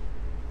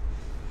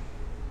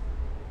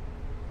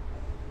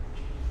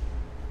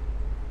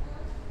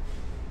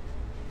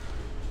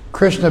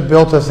 Krishna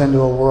built us into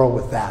a world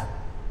with that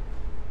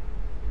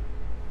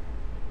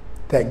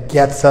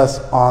gets us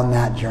on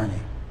that journey.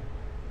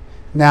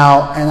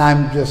 Now, and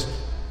I'm just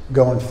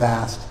going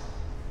fast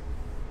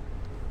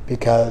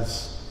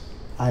because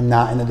I'm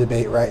not in a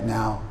debate right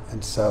now,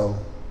 and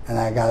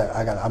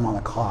I'm on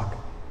a clock.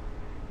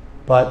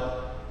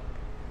 But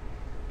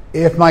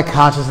if my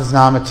consciousness is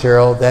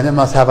non-material, then it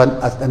must have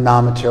a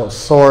non-material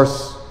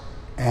source,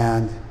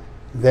 and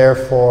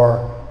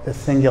therefore the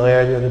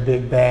singularity of the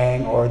Big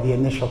Bang or the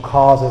initial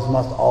causes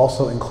must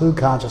also include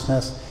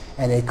consciousness,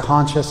 and a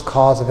conscious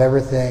cause of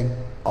everything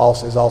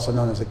is also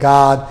known as a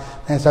God.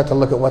 Then I start to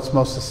look at what's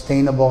most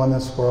sustainable in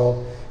this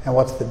world and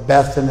what's the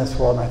best in this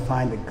world, and I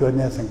find the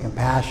goodness and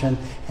compassion,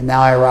 and now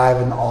I arrive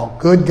in all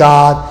good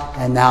God,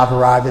 and now I've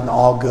arrived in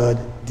all good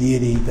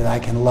deity that I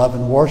can love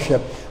and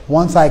worship.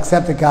 Once I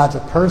accept that God's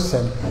a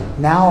person,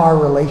 now our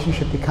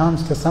relationship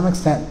becomes to some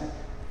extent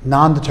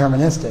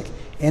non-deterministic,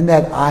 in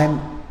that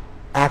I'm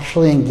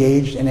actually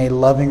engaged in a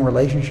loving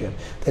relationship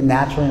that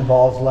naturally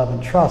involves love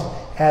and trust,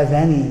 as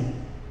any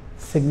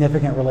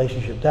significant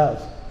relationship does.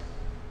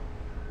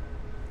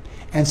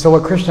 And so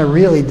what Krishna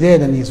really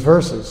did in these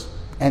verses,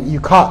 and you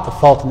caught the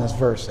fault in this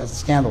verse as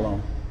a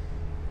standalone,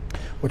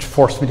 which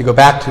forced me to go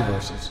back 2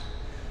 verses.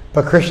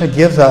 But Krishna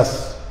gives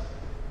us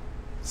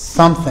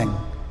something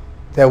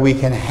that we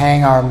can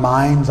hang our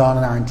minds on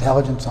and our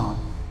intelligence on,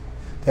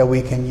 that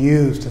we can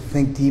use to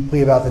think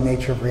deeply about the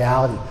nature of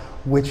reality,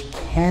 which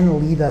can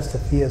lead us to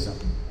theism.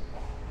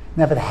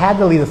 Now, if it had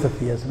to lead us to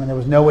theism and there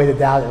was no way to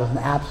doubt it, it was an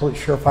absolute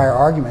surefire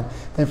argument,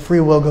 then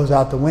free will goes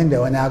out the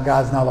window, and now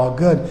God's not all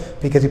good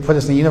because he put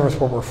us in a universe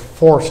where we're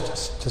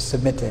forced to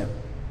submit to him.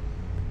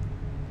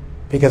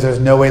 Because there's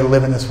no way to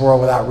live in this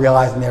world without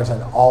realizing there's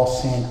an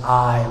all-seeing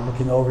eye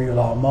looking over you at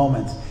all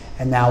moments,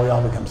 and now we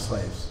all become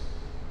slaves.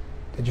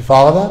 Did you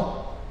follow that?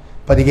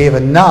 But he gave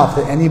enough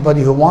that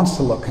anybody who wants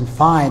to look can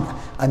find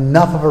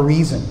enough of a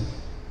reason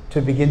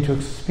to begin to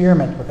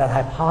experiment with that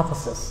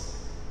hypothesis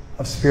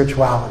of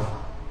spirituality.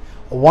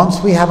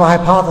 Once we have a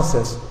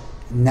hypothesis,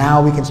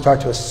 now we can start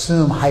to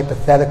assume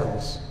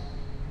hypotheticals,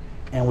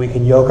 and we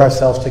can yoke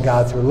ourselves to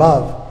God through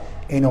love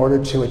in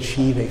order to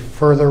achieve a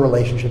further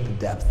relationship of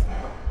depth.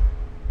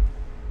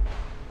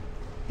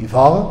 You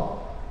follow?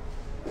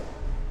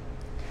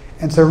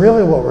 And so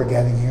really what we're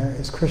getting here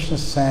is Krishna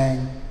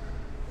saying,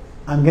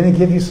 I'm going to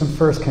give you some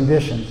first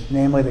conditions,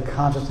 namely that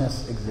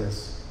consciousness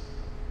exists.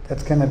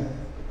 It's going to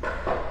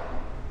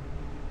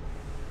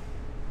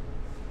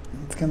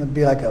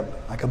be like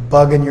a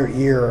bug in your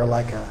ear, or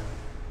like a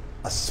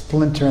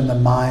splinter in the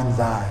mind's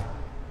eye.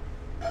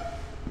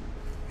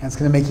 And it's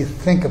going to make you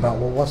think about,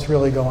 well, what's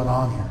really going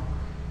on here?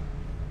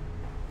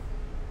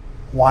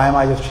 Why am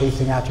I just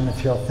chasing after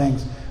material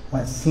things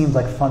when it seems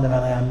like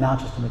fundamentally I'm not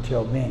just a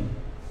material being?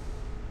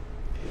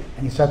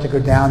 And you start to go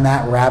down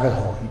that rabbit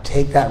hole. You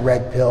take that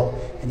red pill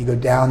and you go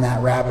down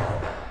that rabbit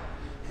hole.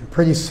 And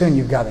pretty soon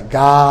you've got a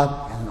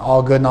God and an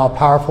all-good and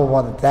all-powerful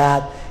one at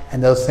that,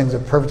 and those things are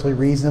perfectly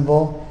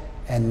reasonable.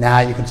 And now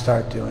you can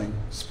start doing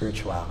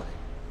spirituality.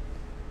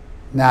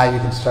 Now you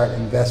can start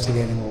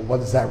investigating, well, what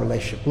does that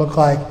relationship look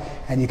like?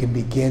 And you can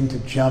begin to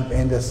jump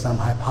into some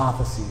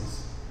hypotheses.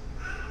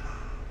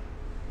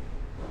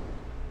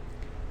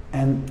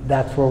 And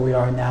that's where we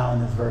are now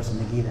in this verse in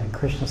the Gita. And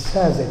Krishna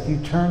says, if you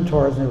turn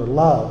towards me with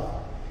love,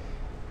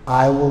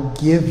 I will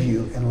give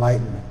you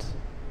enlightenment.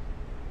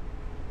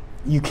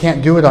 You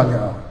can't do it on your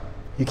own.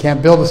 You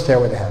can't build a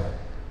stairway to heaven.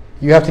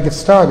 You have to get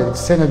started. It's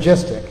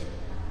synergistic.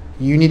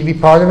 You need to be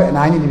part of it, and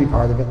I need to be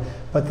part of it.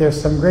 But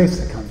there's some grace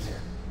that comes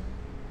here.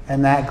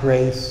 And that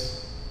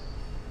grace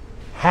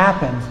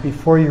happens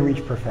before you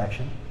reach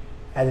perfection,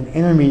 at an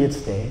intermediate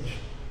stage.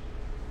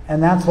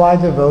 And that's why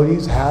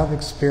devotees have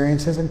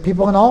experiences, and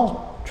people in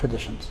all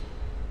traditions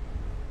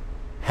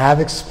have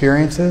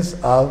experiences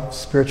of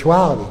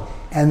spirituality.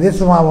 And this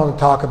is what I want to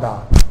talk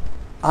about.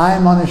 I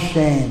am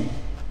unashamed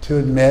to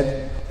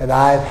admit that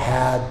I've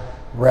had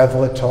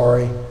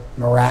revelatory,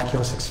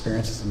 miraculous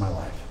experiences in my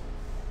life.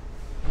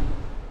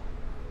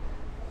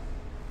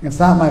 It's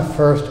not my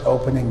first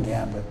opening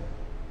gambit.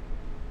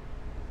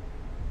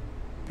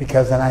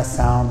 because then I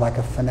sound like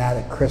a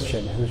fanatic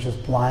Christian who's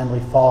just blindly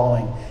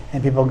following.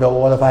 And people go,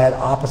 well, what if I had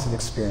opposite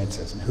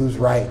experiences? And who's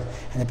right?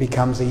 And it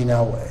becomes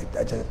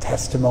a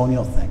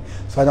testimonial thing.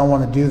 So I don't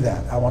want to do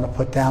that. I want to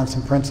put down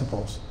some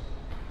principles.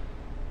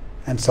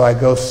 And so I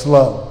go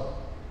slow.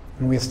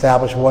 And we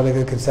establish what a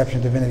good conception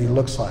of divinity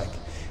looks like.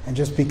 And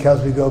just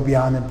because we go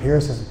beyond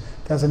empiricism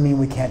doesn't mean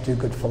we can't do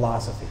good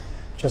philosophy.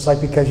 Just like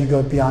because you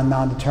go beyond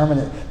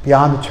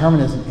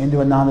determinism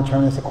into a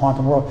non-deterministic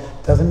quantum world,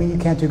 doesn't mean you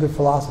can't do good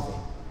philosophy.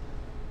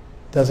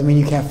 Doesn't mean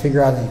you can't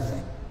figure out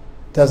anything.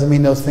 Doesn't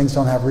mean those things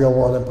don't have real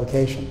world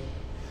implication.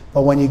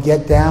 But when you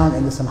get down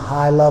into some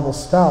high level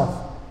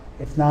stuff,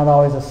 it's not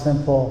always a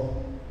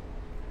simple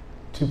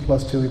 2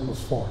 + 2 =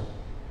 4.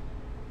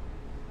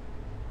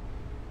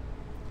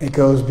 It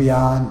goes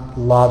beyond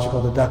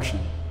logical deduction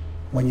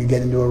when you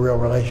get into a real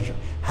relationship.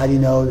 How do you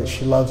know that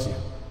she loves you?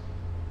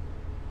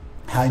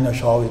 How do you know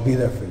she'll always be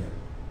there for you?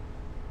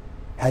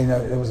 How do you know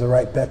it was the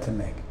right bet to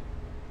make?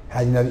 How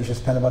do you know that you should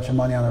spend a bunch of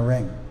money on a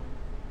ring?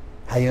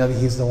 How do you know that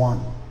he's the one?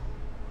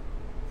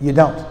 You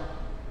don't.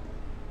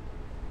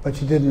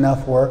 But you did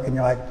enough work and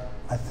you're like,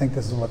 I think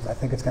it's going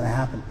to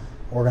happen.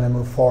 We're going to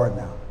move forward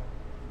now.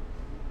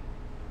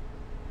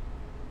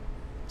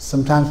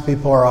 Sometimes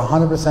people are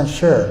 100%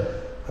 sure.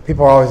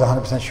 People are always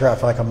 100% sure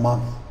after like a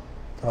month.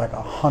 They're like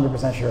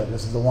 100% sure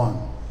this is the one.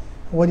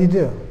 What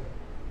do?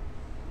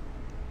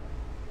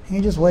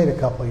 You just wait a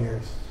couple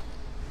years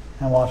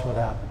and watch what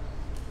happens.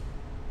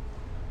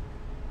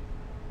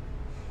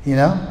 You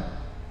know?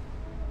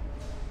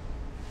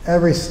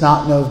 Every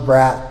snot-nosed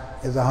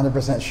brat is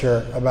 100%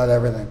 sure about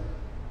everything.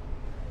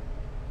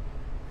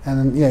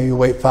 And then, you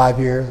wait 5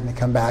 years and they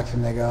come back to you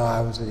and they go, oh,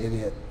 I was an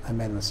idiot. I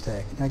made a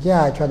mistake. You're like,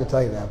 yeah, I tried to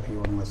tell you that, but you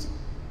wouldn't listen.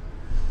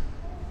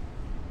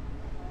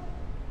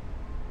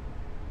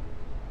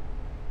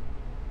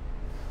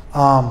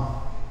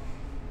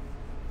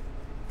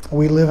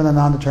 We live in a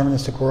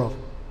non-deterministic world,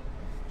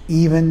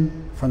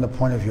 even from the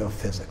point of view of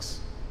physics.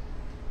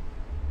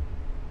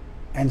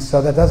 And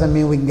so that doesn't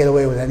mean we can get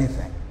away with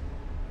anything.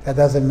 That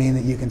doesn't mean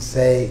that you can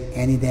say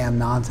any damn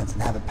nonsense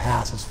and have it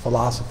pass as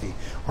philosophy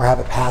or have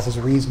it pass as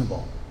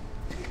reasonable.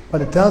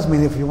 But it does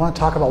mean that if you want to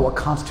talk about what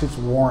constitutes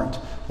warrant,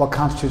 what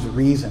constitutes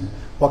reason,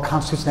 what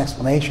constitutes an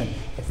explanation,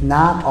 it's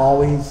not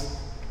always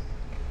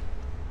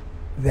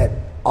that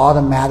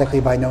automatically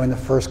by knowing the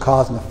first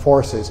cause and the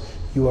forces,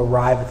 you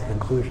arrive at the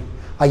conclusion.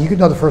 You could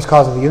know the first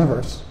cause of the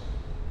universe,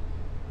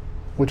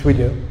 which we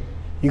do.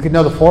 You could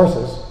know the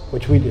forces,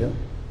 which we do.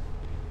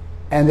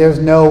 And there's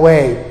no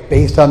way,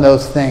 based on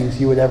those things,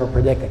 you would ever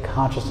predict that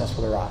consciousness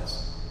would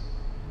arise.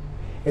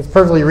 It's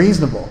perfectly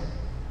reasonable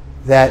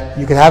that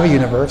you could have a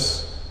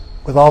universe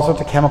with all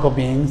sorts of chemical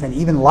beings and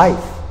even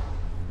life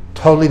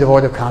totally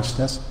devoid of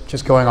consciousness,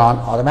 just going on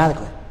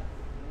automatically.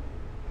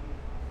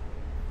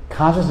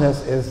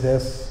 Consciousness is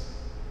this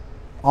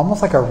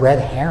almost like a red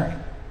herring.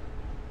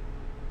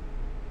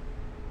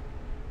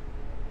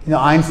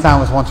 Einstein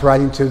was once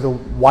writing to the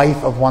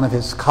wife of one of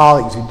his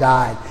colleagues who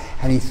died,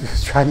 and he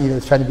was trying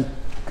to be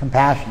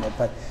compassionate,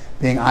 but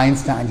being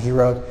Einstein, he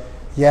wrote,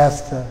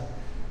 yes, the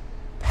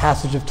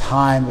passage of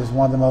time is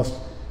one of the most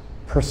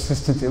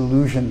persistent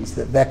illusions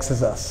that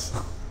vexes us.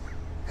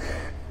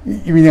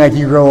 You mean like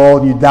you grow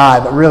old and you die,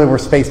 but really we're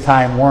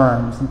space-time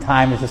worms, and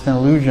time is just an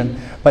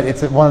illusion, but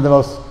it's one of the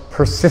most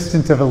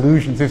persistent of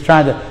illusions. He was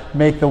trying to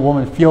make the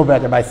woman feel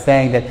better by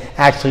saying that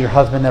actually your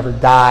husband never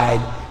died.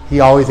 He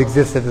always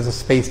existed as a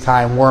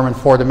space-time worm in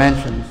 4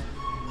 dimensions.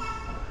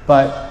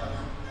 But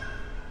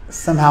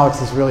somehow it's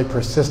this really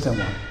persistent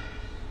one.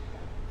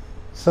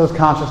 So is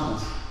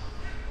consciousness.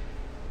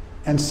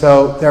 And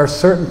so there are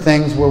certain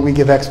things where we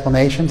give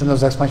explanations, and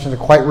those explanations are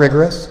quite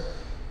rigorous,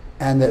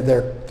 and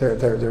they're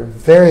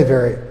very,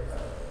 very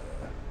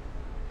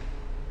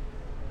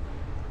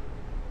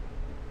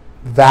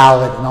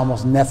valid and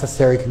almost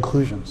necessary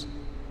conclusions.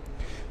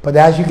 But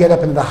as you get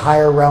up into the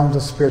higher realms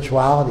of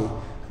spirituality,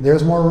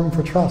 there's more room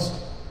for trust.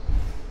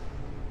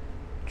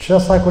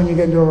 Just like when you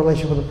get into a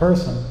relationship with a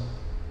person,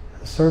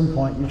 at a certain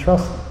point you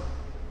trust them.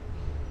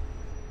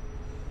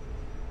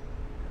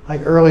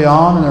 Like early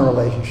on in a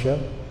relationship,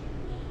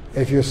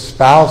 if your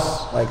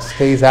spouse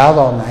stays out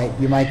all night,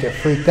 you might get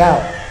freaked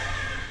out.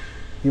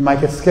 You might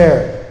get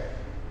scared.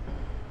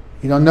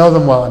 You don't know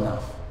them well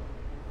enough.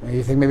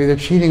 You think maybe they're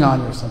cheating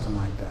on you or something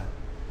like that.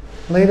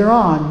 Later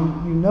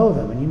on, you know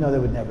them, and you know they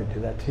would never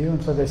do that to you,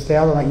 and so if they stay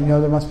out all night, you know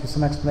there must be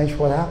some explanation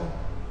for what happened.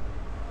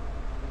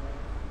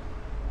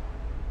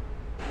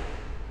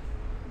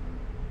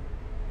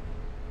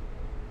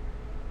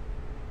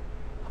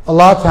 A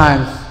lot of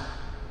times,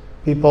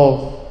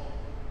 people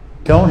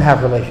don't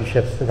have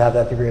relationships that have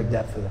that degree of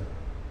depth to them.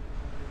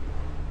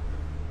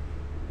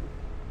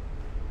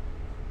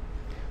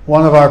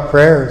 One of our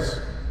prayers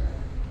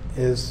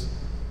is,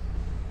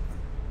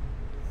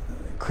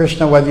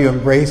 Krishna, whether you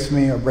embrace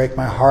me or break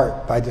my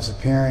heart by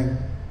disappearing,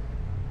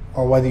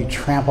 or whether you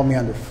trample me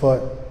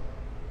underfoot,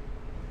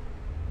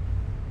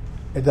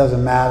 it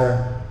doesn't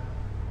matter.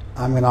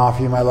 I'm going to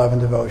offer you my love and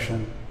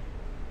devotion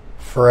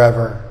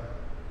forever,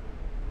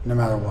 no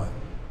matter what.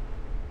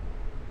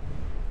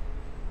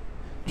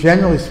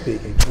 Generally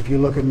speaking, if you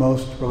look at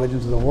most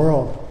religions of the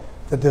world,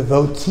 the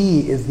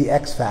devotee is the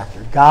X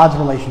factor. God's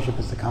relationship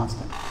is the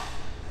constant.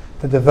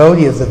 The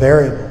devotee is the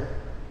variable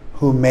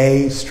who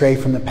may stray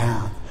from the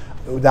path.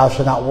 Thou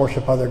shalt not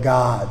worship other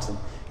gods. And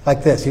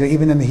like this,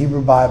 even in the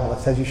Hebrew Bible, it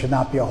says you should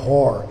not be a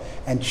whore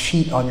and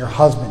cheat on your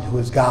husband, who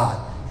is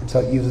God. And so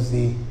it uses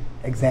the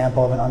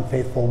example of an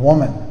unfaithful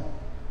woman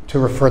to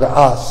refer to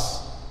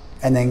us,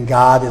 and then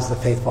God is the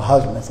faithful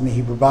husband. That's in the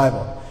Hebrew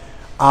Bible.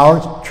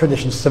 Our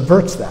tradition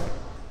subverts that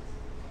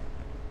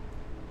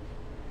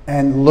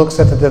and looks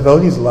at the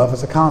devotee's love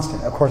as a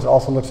constant. Of course, it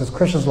also looks at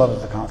Krishna's love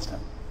as a constant.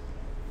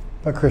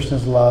 But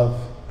Krishna's love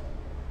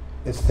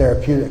is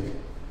therapeutic,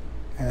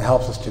 and it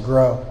helps us to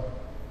grow.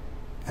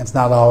 And it's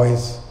not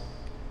always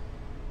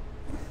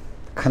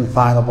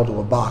confinable to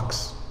a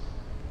box.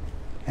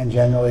 And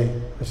generally,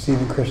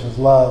 receiving Krishna's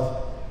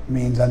love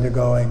means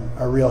undergoing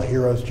a real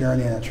hero's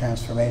journey and a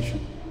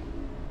transformation.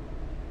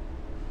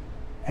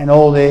 And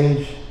old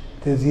age,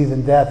 disease,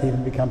 and death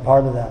even become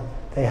part of that.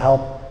 They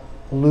help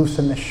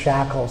loosen the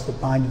shackles that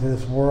bind you to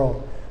this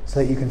world so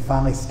that you can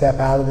finally step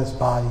out of this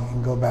body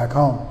and go back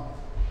home.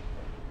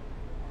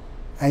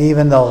 And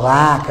even the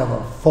lack of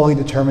a fully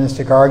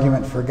deterministic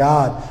argument for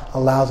God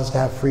allows us to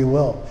have free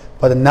will,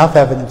 but enough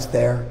evidence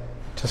there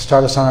to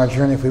start us on our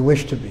journey if we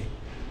wish to be.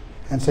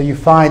 And so you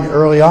find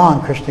early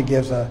on Krishna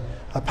gives a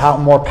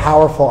more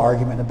powerful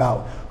argument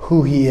about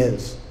who he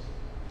is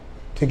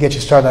to get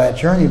you started on that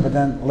journey, but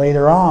then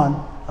later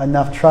on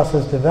enough trust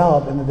is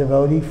developed and the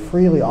devotee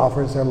freely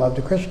offers their love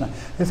to Krishna.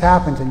 This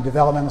happens in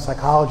developmental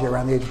psychology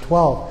around the age of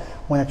 12,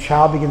 when a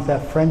child begins to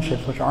have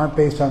friendships which aren't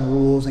based on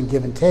rules and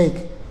give and take,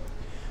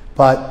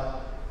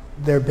 but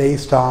they're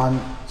based on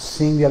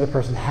seeing the other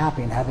person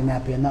happy and having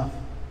that be enough.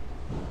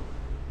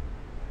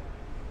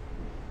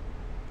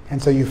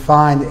 And so you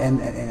find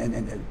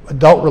in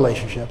adult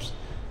relationships,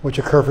 which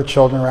occur for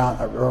children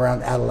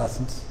around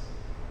adolescence,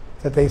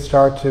 that they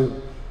start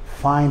to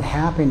find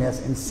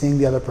happiness in seeing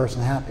the other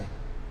person happy.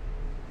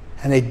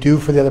 And they do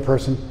for the other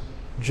person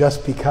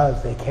just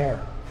because they care.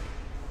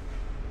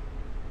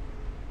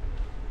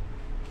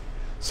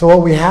 So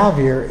what we have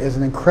here is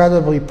an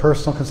incredibly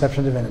personal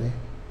conception of divinity.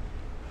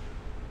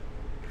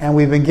 And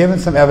we've been given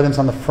some evidence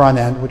on the front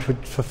end, which would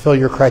fulfill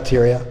your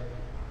criteria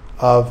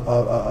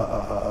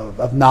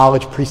of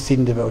knowledge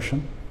preceding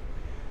devotion.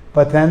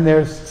 But then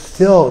there's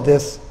still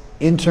this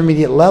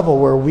intermediate level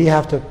where we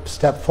have to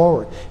step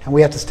forward. And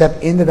we have to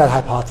step into that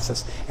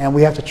hypothesis. And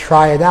we have to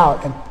try it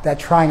out. And that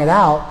trying it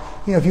out,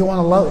 if you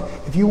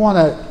want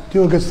to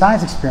do a good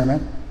science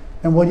experiment,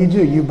 then what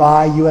do? You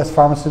buy U.S.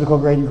 pharmaceutical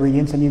grade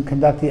ingredients and you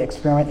conduct the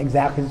experiment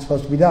exactly as it's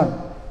supposed to be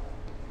done.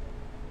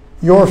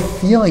 Your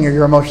feeling or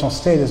your emotional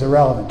state is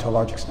irrelevant to a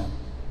large extent.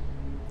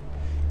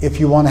 If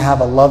you want to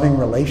have a loving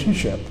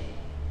relationship,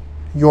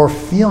 your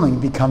feeling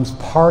becomes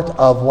part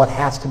of what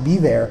has to be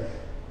there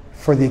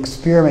for the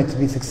experiment to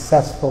be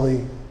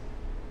successfully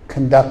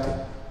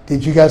conducted.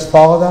 Did you guys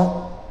follow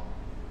that?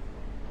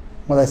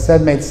 What I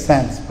said made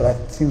sense, but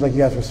it seems like you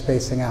guys were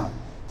spacing out.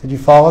 Did you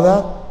follow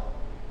that?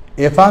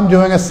 If I'm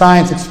doing a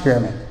science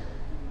experiment,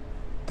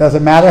 does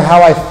it matter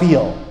how I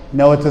feel?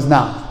 No, it does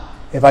not.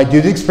 If I do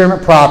the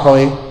experiment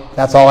properly,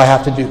 that's all I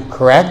have to do,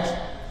 correct?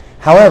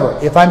 However,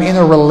 if I'm in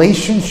a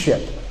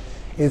relationship,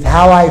 is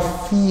how I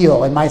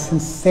feel and my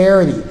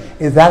sincerity,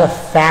 is that a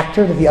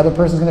factor that the other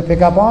person is going to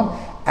pick up on?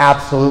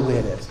 Absolutely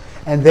it is.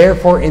 And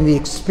therefore, in the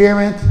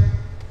experiment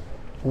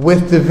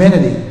with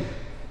divinity,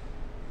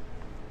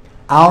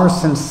 our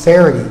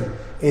sincerity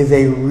is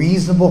a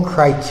reasonable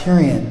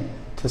criterion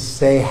to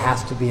say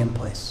has to be in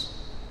place.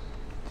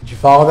 Did you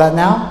follow that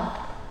now?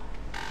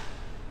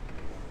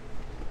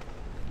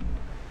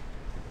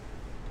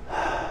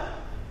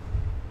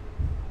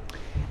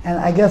 And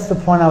I guess the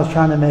point I was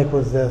trying to make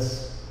was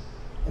this.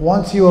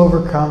 Once you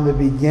overcome the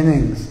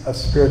beginnings of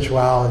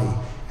spirituality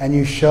and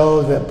you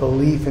show that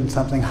belief in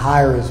something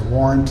higher is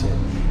warranted,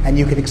 and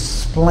you can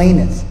explain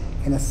it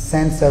in a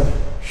sense of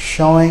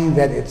showing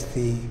that it's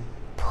the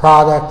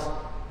product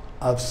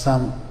of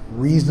some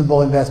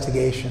reasonable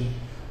investigation,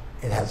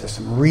 there's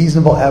some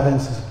reasonable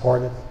evidence to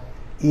support it,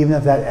 even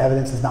if that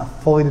evidence is not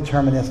fully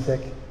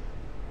deterministic,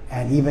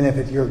 and even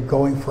if you're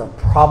going for a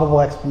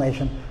probable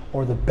explanation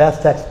or the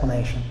best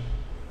explanation.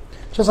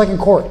 Just like in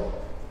court.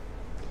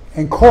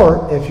 In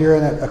court, if you're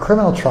in a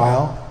criminal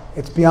trial,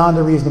 it's beyond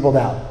a reasonable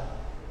doubt,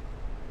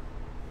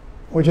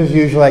 which is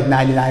usually like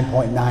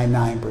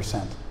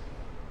 99.99%.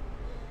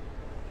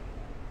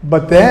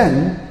 But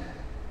then,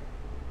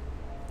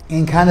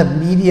 in kind of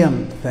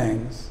medium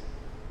things,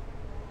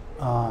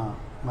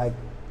 like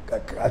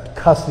a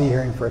custody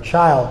hearing for a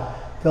child,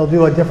 they'll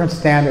do a different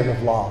standard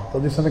of law.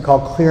 They'll do something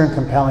called clear and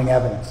compelling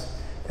evidence.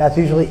 That's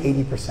usually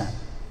 80%.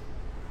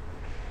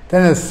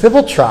 Then in a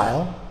civil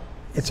trial,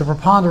 it's a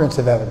preponderance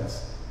of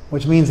evidence,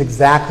 which means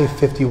exactly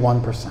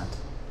 51%.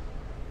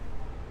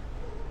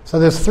 So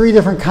there's three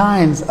different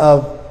kinds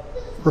of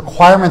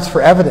requirements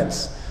for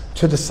evidence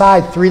to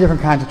decide three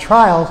different kinds of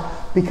trials,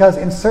 because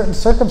in certain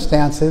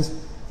circumstances,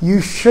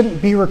 you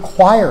shouldn't be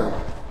required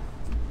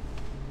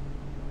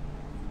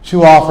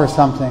to offer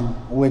something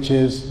which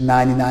is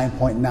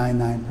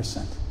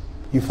 99.99%.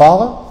 You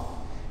follow?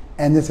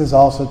 And this is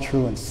also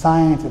true in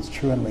science, it's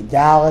true in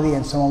legality,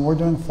 and so when we're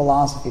doing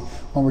philosophy,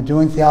 when we're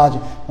doing theology,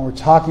 when we're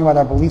talking about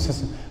our belief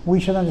system,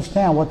 we should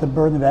understand what the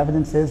burden of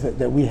evidence is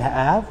that we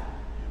have.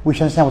 We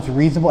should understand what's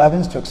reasonable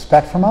evidence to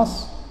expect from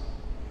us.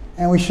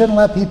 And we shouldn't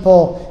let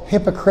people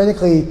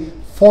hypocritically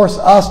force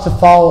us to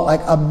follow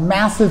like a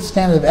massive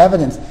standard of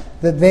evidence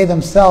that they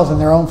themselves in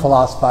their own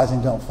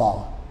philosophizing don't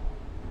follow.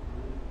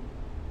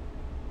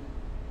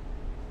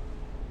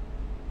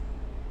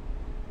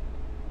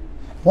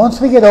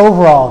 Once we get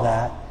over all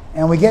that,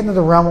 and we get into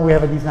the realm where we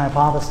have a decent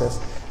hypothesis,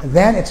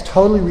 then it's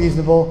totally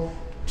reasonable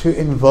to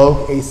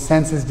invoke a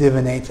sensus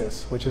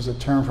divinatus, which is a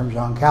term from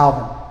John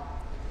Calvin,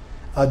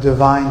 a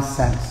divine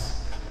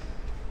sense.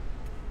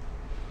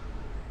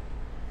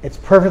 It's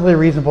perfectly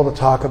reasonable to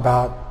talk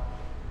about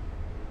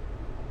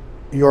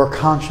your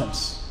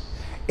conscience.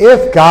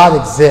 If God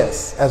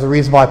exists as a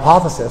reasonable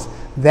hypothesis,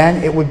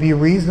 then it would be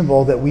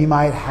reasonable that we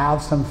might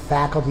have some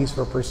faculties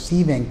for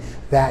perceiving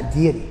that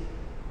deity.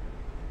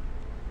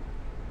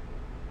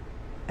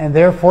 And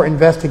therefore,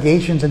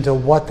 investigations into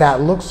what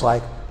that looks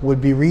like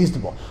would be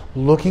reasonable.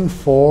 Looking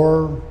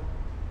for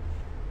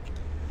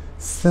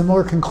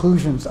similar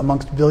conclusions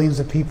amongst billions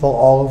of people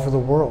all over the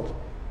world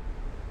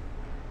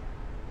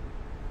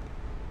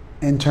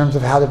in terms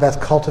of how to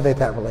best cultivate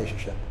that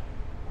relationship.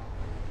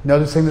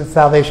 Noticing that the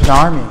Salvation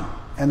Army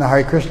and the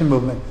Hare Krishna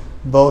movement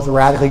both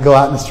radically go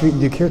out in the street and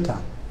do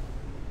kirtan.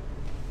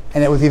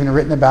 And it was even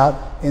written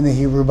about in the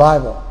Hebrew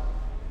Bible.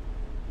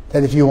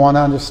 That if you want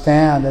to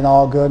understand an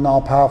all-good and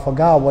all-powerful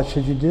God, what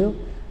should you do?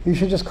 You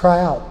should just cry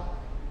out.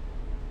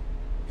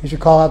 You should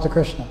call out to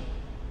Krishna.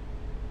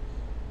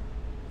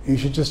 You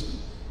should just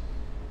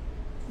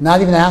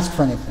not even ask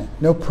for anything.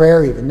 No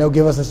prayer even. No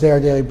give us this day our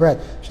daily bread.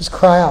 Just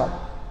cry out.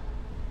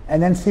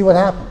 And then see what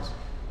happens.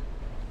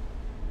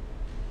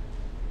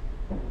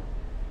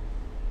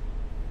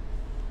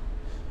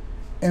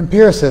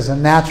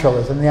 Empiricism,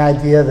 naturalism, the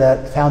idea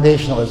that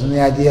foundationalism, the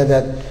idea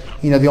that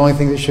the only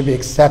thing that should be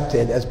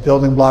accepted as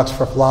building blocks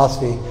for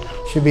philosophy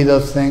should be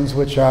those things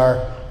which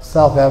are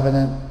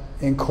self-evident,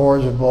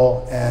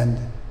 incorrigible, and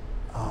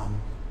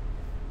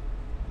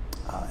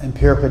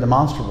empirically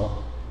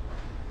demonstrable.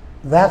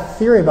 That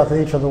theory about the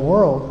nature of the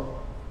world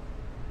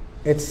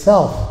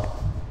itself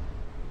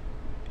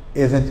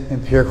isn't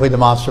empirically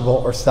demonstrable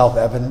or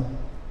self-evident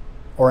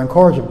or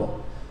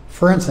incorrigible.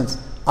 For instance,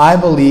 I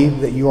believe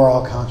that you are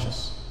all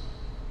conscious.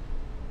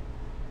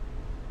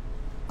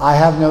 I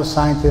have no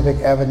scientific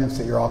evidence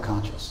that you're all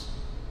conscious.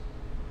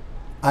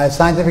 I have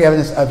scientific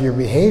evidence of your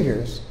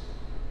behaviors,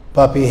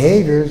 but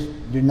behaviors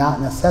do not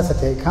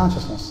necessitate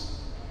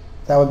consciousness.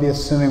 That would be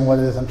assuming what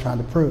it is I'm trying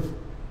to prove.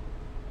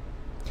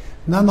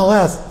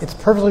 Nonetheless, it's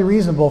perfectly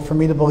reasonable for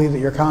me to believe that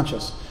you're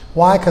conscious.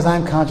 Why? Because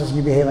I'm conscious and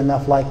you behave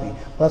enough like me.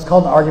 Well, that's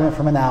called an argument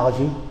from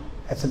analogy.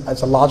 It's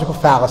a logical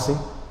fallacy.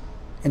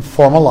 In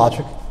informal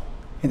logic,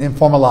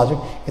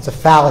 it's a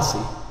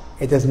fallacy.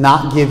 It does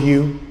not give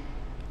you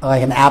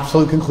like an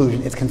absolute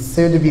conclusion. It's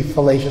considered to be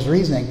fallacious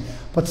reasoning,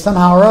 but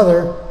somehow or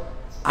other,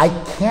 I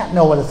can't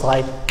know what it's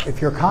like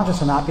if you're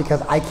conscious or not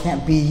because I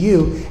can't be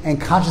you,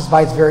 and conscious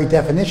by its very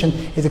definition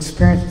is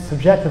experienced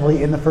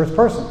subjectively in the first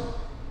person.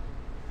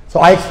 So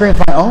I experience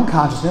my own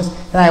consciousness,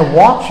 and I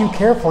watch you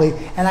carefully,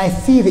 and I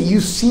see that you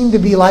seem to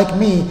be like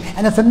me,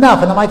 and it's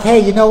enough. And I'm like,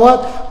 hey, you know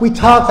what? We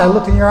talked, I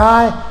looked in your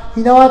eye.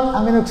 You know what?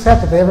 I'm going to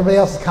accept it that everybody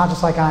else is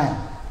conscious like I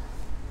am.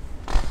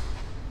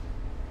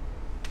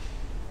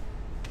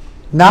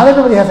 Not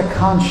everybody has a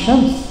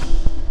conscience.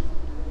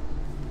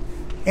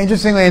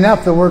 Interestingly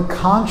enough, the word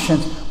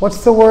conscience,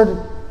 what's the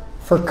word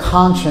for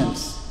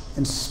conscience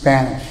in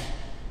Spanish?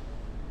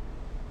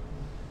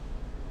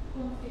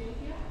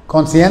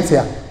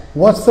 Conciencia.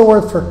 What's the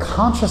word for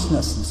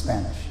consciousness in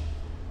Spanish?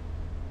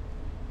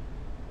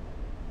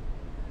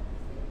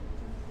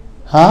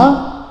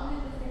 Huh?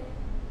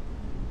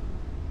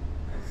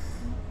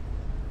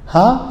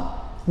 Huh?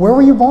 Where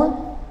were you born?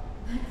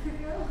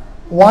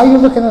 Why are you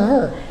looking at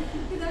her?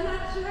 Because I'm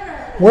not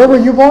sure. Where were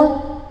you born?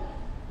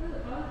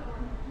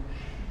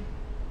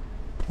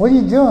 What are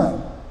you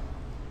doing?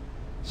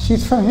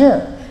 She's from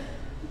here.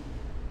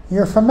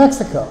 You're from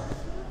Mexico.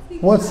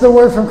 What's the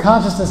word from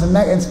consciousness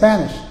in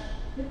Spanish?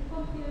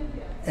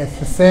 It's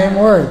the same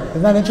word.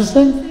 Isn't that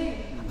interesting?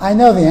 I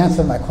know the answer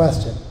to my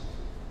question.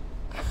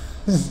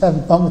 Just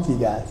having fun with you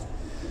guys.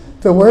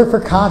 The word for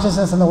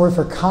consciousness and the word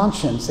for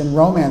conscience in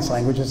Romance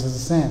languages is the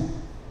same.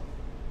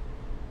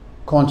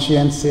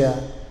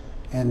 Conciencia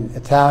in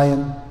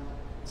Italian,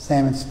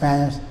 same in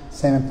Spanish,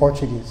 same in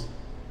Portuguese.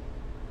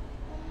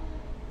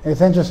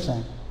 It's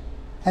interesting.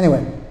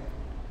 Anyway,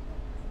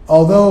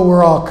 although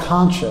we're all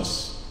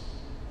conscious,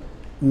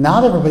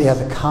 not everybody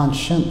has a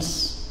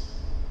conscience.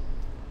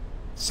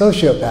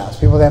 Sociopaths,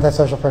 people with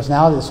antisocial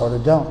personality disorder,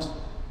 don't.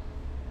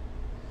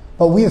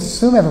 But we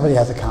assume everybody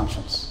has a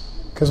conscience,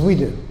 because we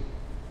do.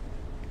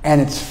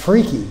 And it's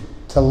freaky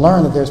to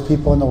learn that there's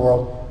people in the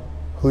world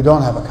who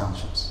don't have a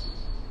conscience.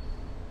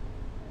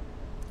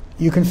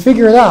 You can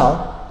figure it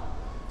out.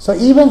 So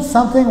even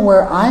something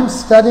where I'm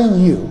studying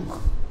you,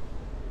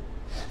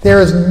 there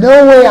is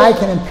no way I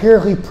can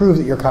empirically prove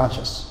that you're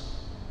conscious.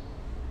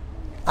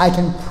 I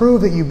can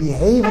prove that you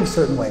behave in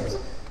certain ways,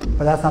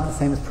 but that's not the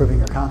same as proving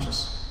you're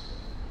conscious.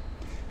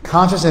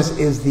 Consciousness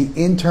is the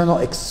internal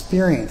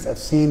experience of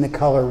seeing the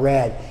color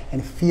red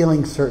and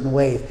feeling certain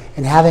ways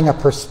and having a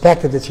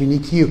perspective that's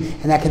unique to you,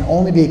 and that can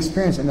only be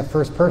experienced in the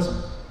first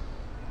person.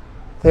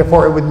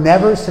 Therefore, it would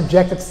never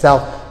subject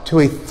itself to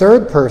a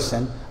third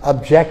person,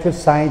 objective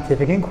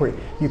scientific inquiry.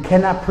 You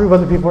cannot prove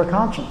other people are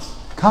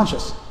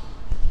conscious.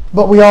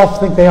 But we all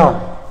think they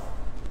are.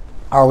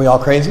 Are we all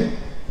crazy?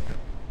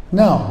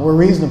 No, we're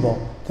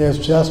reasonable.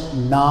 There's just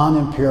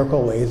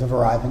non-empirical ways of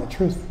arriving at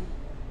truth.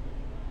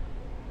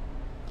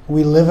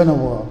 We live in a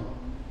world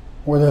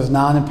where there's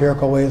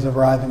non-empirical ways of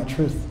arriving at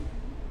truth.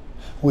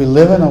 We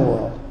live in a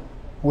world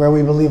where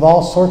we believe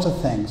all sorts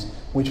of things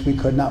which we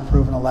could not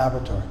prove in a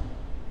laboratory.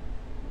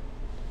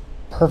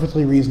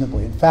 Perfectly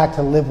reasonably. In fact,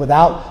 to live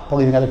without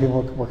believing other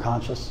people were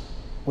conscious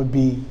would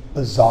be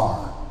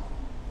bizarre.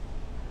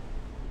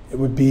 It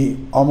would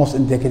be almost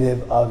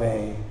indicative of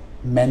a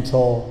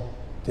mental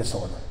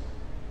disorder.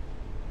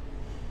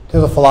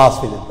 There's a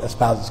philosophy that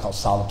espouses called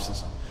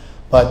solipsism.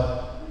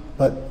 But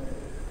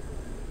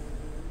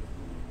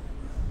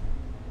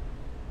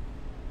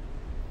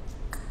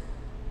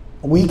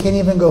we can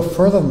even go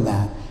further than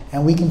that,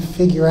 and we can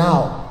figure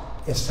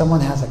out if someone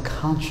has a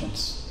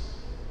conscience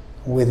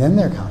within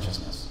their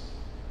consciousness.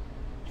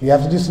 You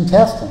have to do some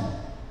testing.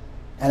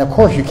 And of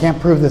course, you can't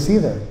prove this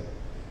either.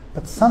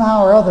 But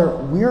somehow or other,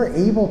 we're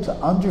able to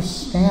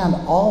understand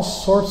all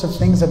sorts of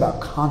things about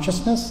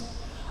consciousness,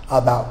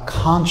 about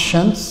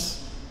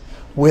conscience,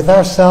 with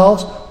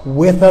ourselves,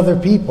 with other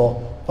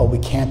people, but we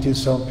can't do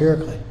so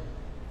empirically.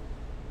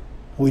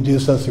 We do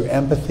so through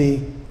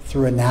empathy,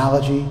 through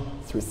analogy,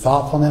 through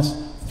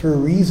thoughtfulness, through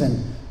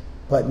reason,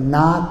 but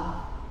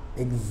not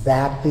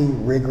exactly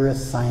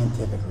rigorous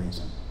scientific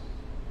reason.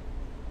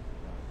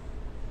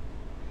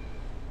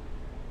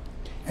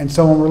 And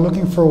so when we're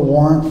looking for a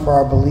warrant for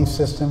our belief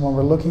system, when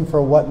we're looking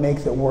for what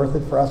makes it worth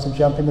it for us to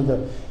jump into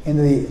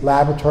the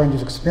laboratory and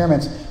do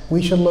experiments,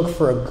 we should look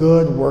for a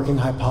good working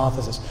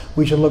hypothesis.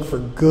 We should look for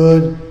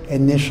good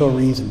initial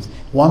reasons.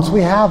 Once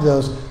we have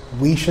those,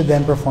 we should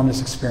then perform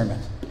this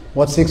experiment.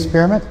 What's the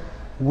experiment?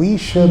 We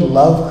should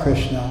love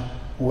Krishna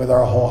with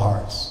our whole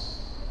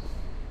hearts.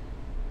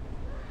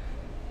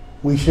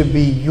 We should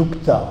be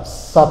yukta,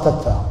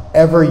 satata,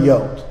 ever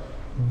yoked,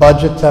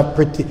 bhajata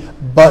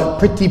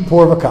priti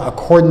purvaka,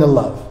 according to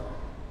love.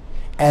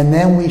 And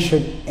then we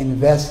should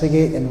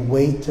investigate and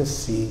wait to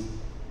see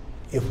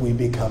if we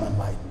become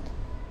enlightened.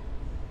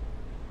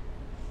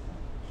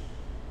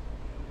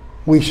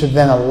 We should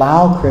then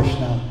allow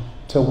Krishna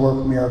to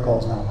work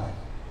miracles in our life.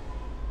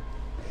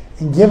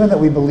 And given that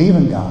we believe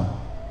in God,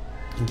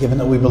 and given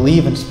that we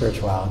believe in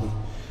spirituality,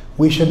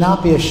 we should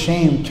not be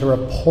ashamed to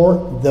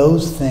report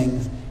those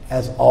things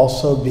as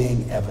also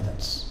being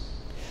evidence.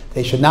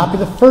 They should not be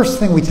the first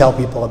thing we tell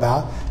people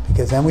about,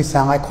 because then we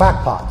sound like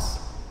quackpots.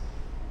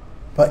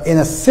 But in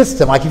a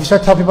system, like if you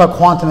start telling people about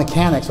quantum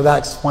mechanics without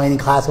explaining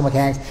classical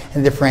mechanics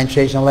and the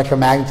differentiation of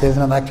electromagnetism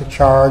and electric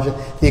charge, and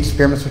the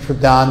experiments which were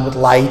done with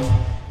light,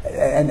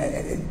 and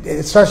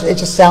it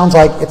just sounds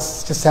like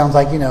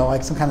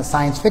like some kind of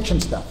science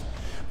fiction stuff.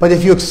 But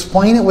if you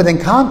explain it within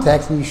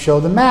context and you show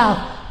the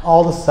math,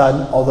 all of a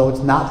sudden, although it's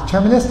not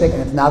deterministic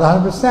and it's not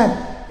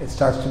 100%, it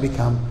starts to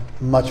become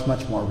much,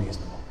 much more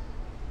reasonable.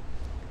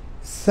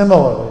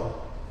 Similarly,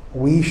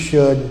 we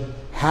should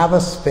have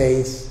a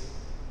space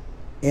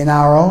in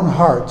our own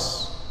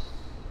hearts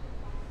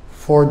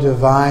for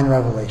divine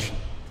revelation,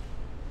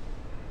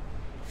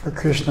 for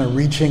Krishna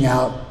reaching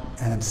out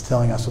and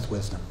instilling us with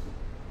wisdom.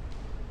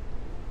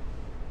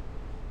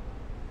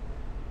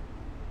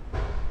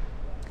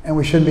 And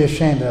we shouldn't be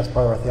ashamed that that's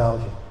part of our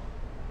theology.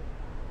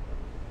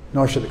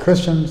 Nor should the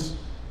Christians,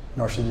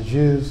 nor should the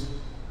Jews,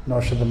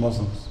 nor should the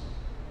Muslims.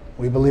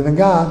 We believe in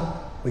God,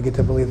 we get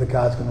to believe that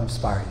God's going to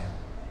inspire you.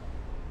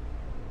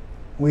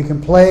 We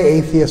can play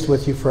atheist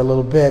with you for a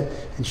little bit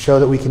and show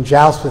that we can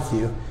joust with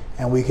you,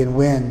 and we can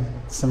win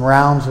some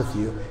rounds with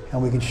you,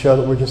 and we can show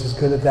that we're just as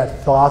good at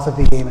that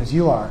philosophy game as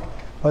you are.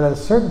 But at a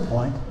certain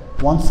point,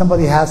 once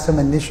somebody has some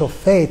initial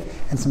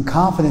faith and some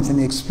confidence in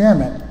the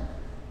experiment,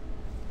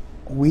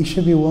 we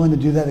should be willing to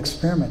do that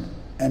experiment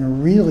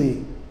and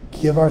really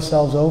give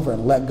ourselves over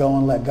and let go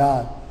and let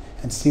God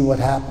and see what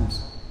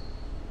happens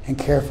and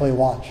carefully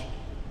watch.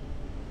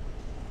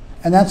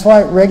 And that's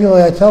why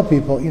regularly I tell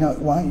people,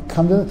 why don't you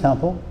come to the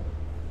temple,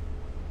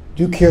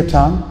 do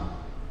kirtan,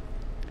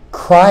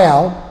 cry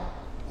out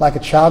like a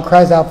child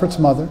cries out for its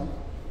mother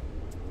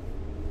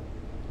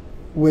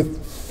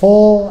with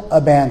full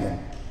abandon.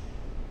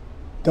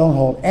 Don't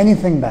hold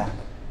anything back.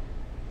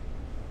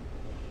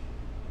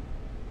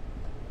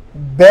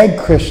 Beg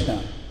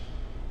Krishna,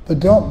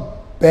 but don't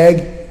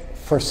beg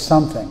for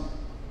something.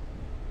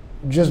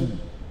 Just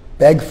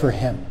beg for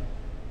Him.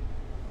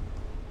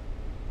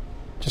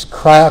 Just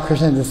cry out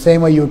Krishna in the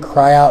same way you would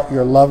cry out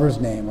your lover's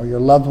name or your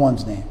loved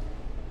one's name.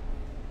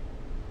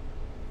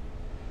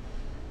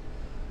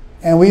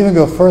 And we even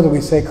go further.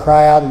 We say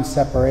cry out in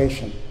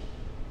separation.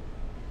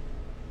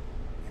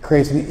 It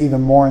creates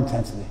even more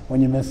intensity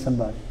when you miss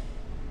somebody.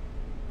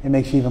 It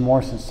makes you even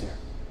more sincere.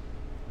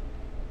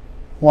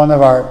 One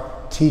of our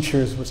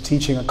teachers was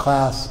teaching a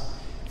class,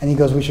 and he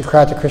goes, we should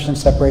cry out to Krishna in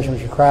separation. We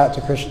should cry out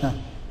to Krishna.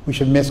 We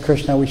should miss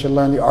Krishna. We should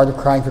learn the art of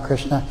crying for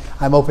Krishna.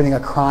 I'm opening a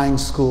crying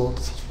school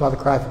to teach people how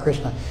to cry for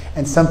Krishna.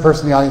 And some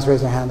person in the audience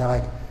raised their hand. They're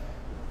like,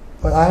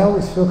 but I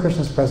always feel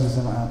Krishna's presence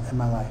in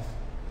my life.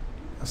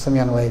 Some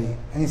young lady.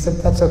 And he said,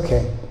 that's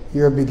okay.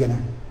 You're a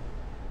beginner.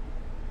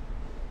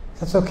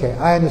 That's okay.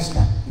 I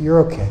understand.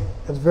 You're okay.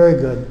 That's very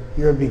good.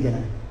 You're a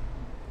beginner.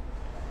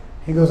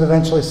 He goes,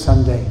 eventually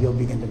someday you'll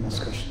begin to miss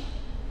Krishna.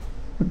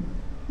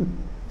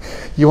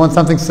 You want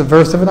something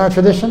subversive in our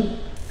tradition?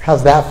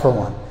 How's that for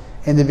one?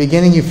 In the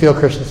beginning you feel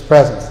Krishna's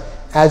presence.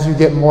 As you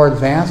get more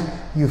advanced,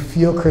 you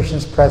feel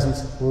Krishna's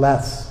presence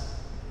less,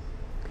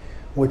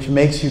 which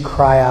makes you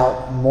cry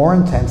out more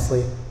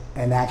intensely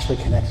and actually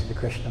connects you to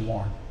Krishna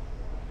more.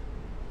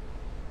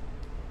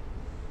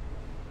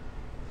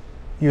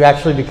 You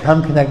actually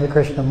become connected to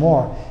Krishna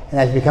more. And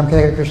as you become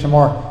connected to Krishna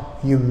more,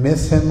 you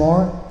miss him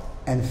more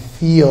and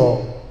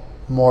feel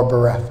more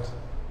bereft.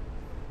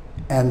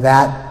 And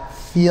that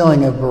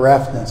feeling of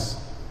bereftness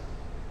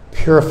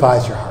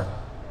purifies your heart.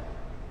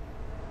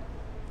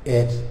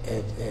 It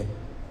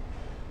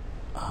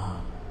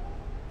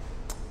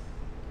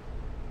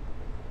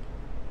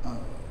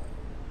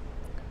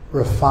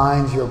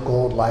refines your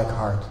gold-like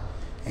heart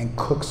and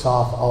cooks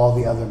off all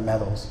the other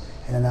metals.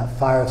 And in that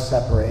fire of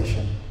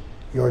separation,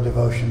 your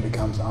devotion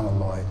becomes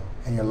unalloyed,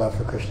 and your love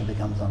for Krishna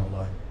becomes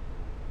unalloyed.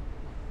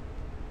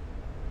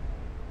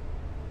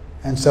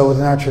 And so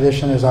within our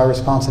tradition, there's our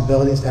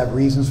responsibilities to have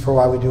reasons for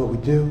why we do what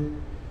we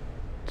do,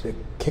 to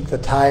kick the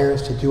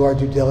tires, to do our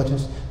due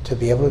diligence, to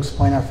be able to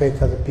explain our faith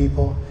to other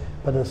people.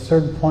 But at a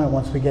certain point,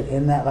 once we get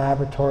in that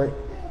laboratory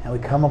and we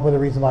come up with a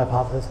reasonable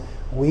hypothesis,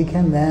 we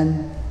can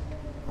then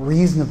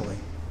reasonably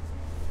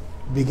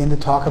begin to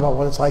talk about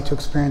what it's like to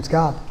experience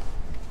God.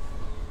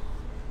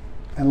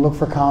 And look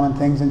for common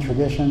things in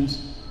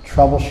traditions,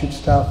 troubleshoot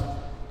stuff,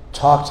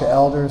 talk to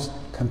elders,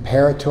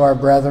 compare it to our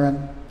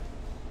brethren,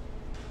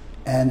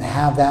 and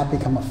have that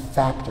become a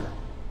factor.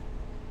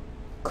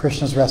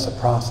 Krishna's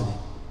reciprocity.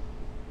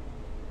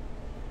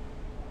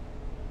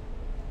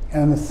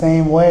 And in the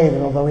same way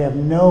that although we have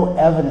no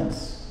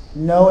evidence,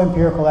 no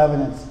empirical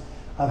evidence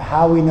of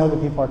how we know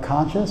that people are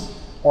conscious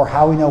or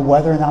how we know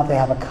whether or not they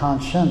have a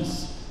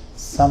conscience,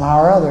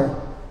 somehow or other,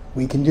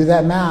 we can do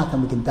that math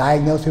and we can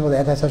diagnose people with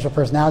antisocial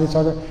personality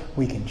disorder.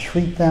 We can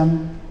treat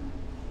them.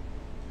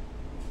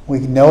 We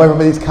can know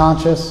everybody's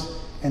conscious.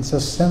 And so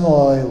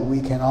similarly,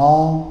 we can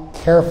all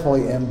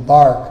carefully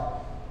embark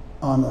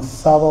on the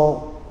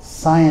subtle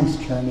science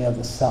journey of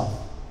the self.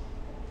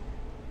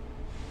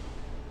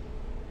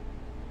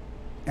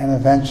 And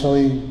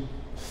eventually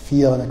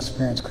feel and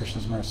experience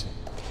Krishna's mercy.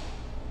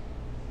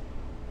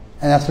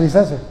 And that's what he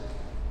says here.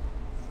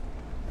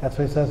 That's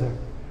what he says here.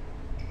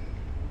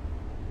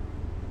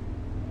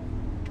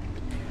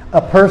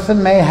 A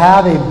person may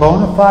have a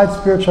bona fide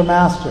spiritual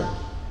master,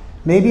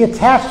 may be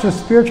attached to a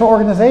spiritual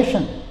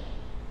organization,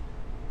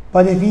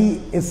 but if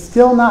he is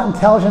still not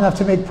intelligent enough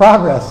to make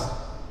progress,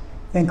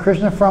 then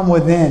Krishna from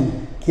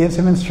within gives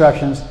him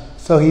instructions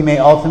so he may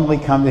ultimately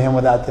come to him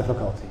without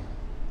difficulty.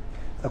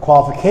 The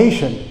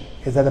qualification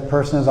is that a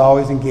person is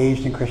always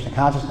engaged in Krishna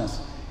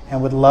consciousness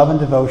and with love and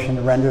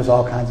devotion renders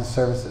all kinds of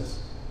services.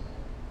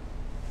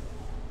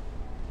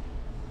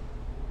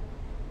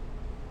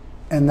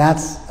 And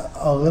that's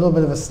a little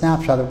bit of a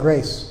snapshot of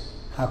grace,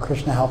 how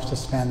Krishna helps to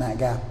span that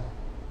gap.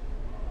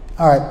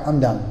 All right, I'm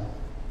done.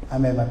 I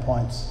made my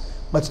points.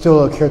 Let's do a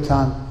little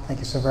kirtan. Thank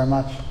you so very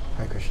much.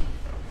 Hare Krishna.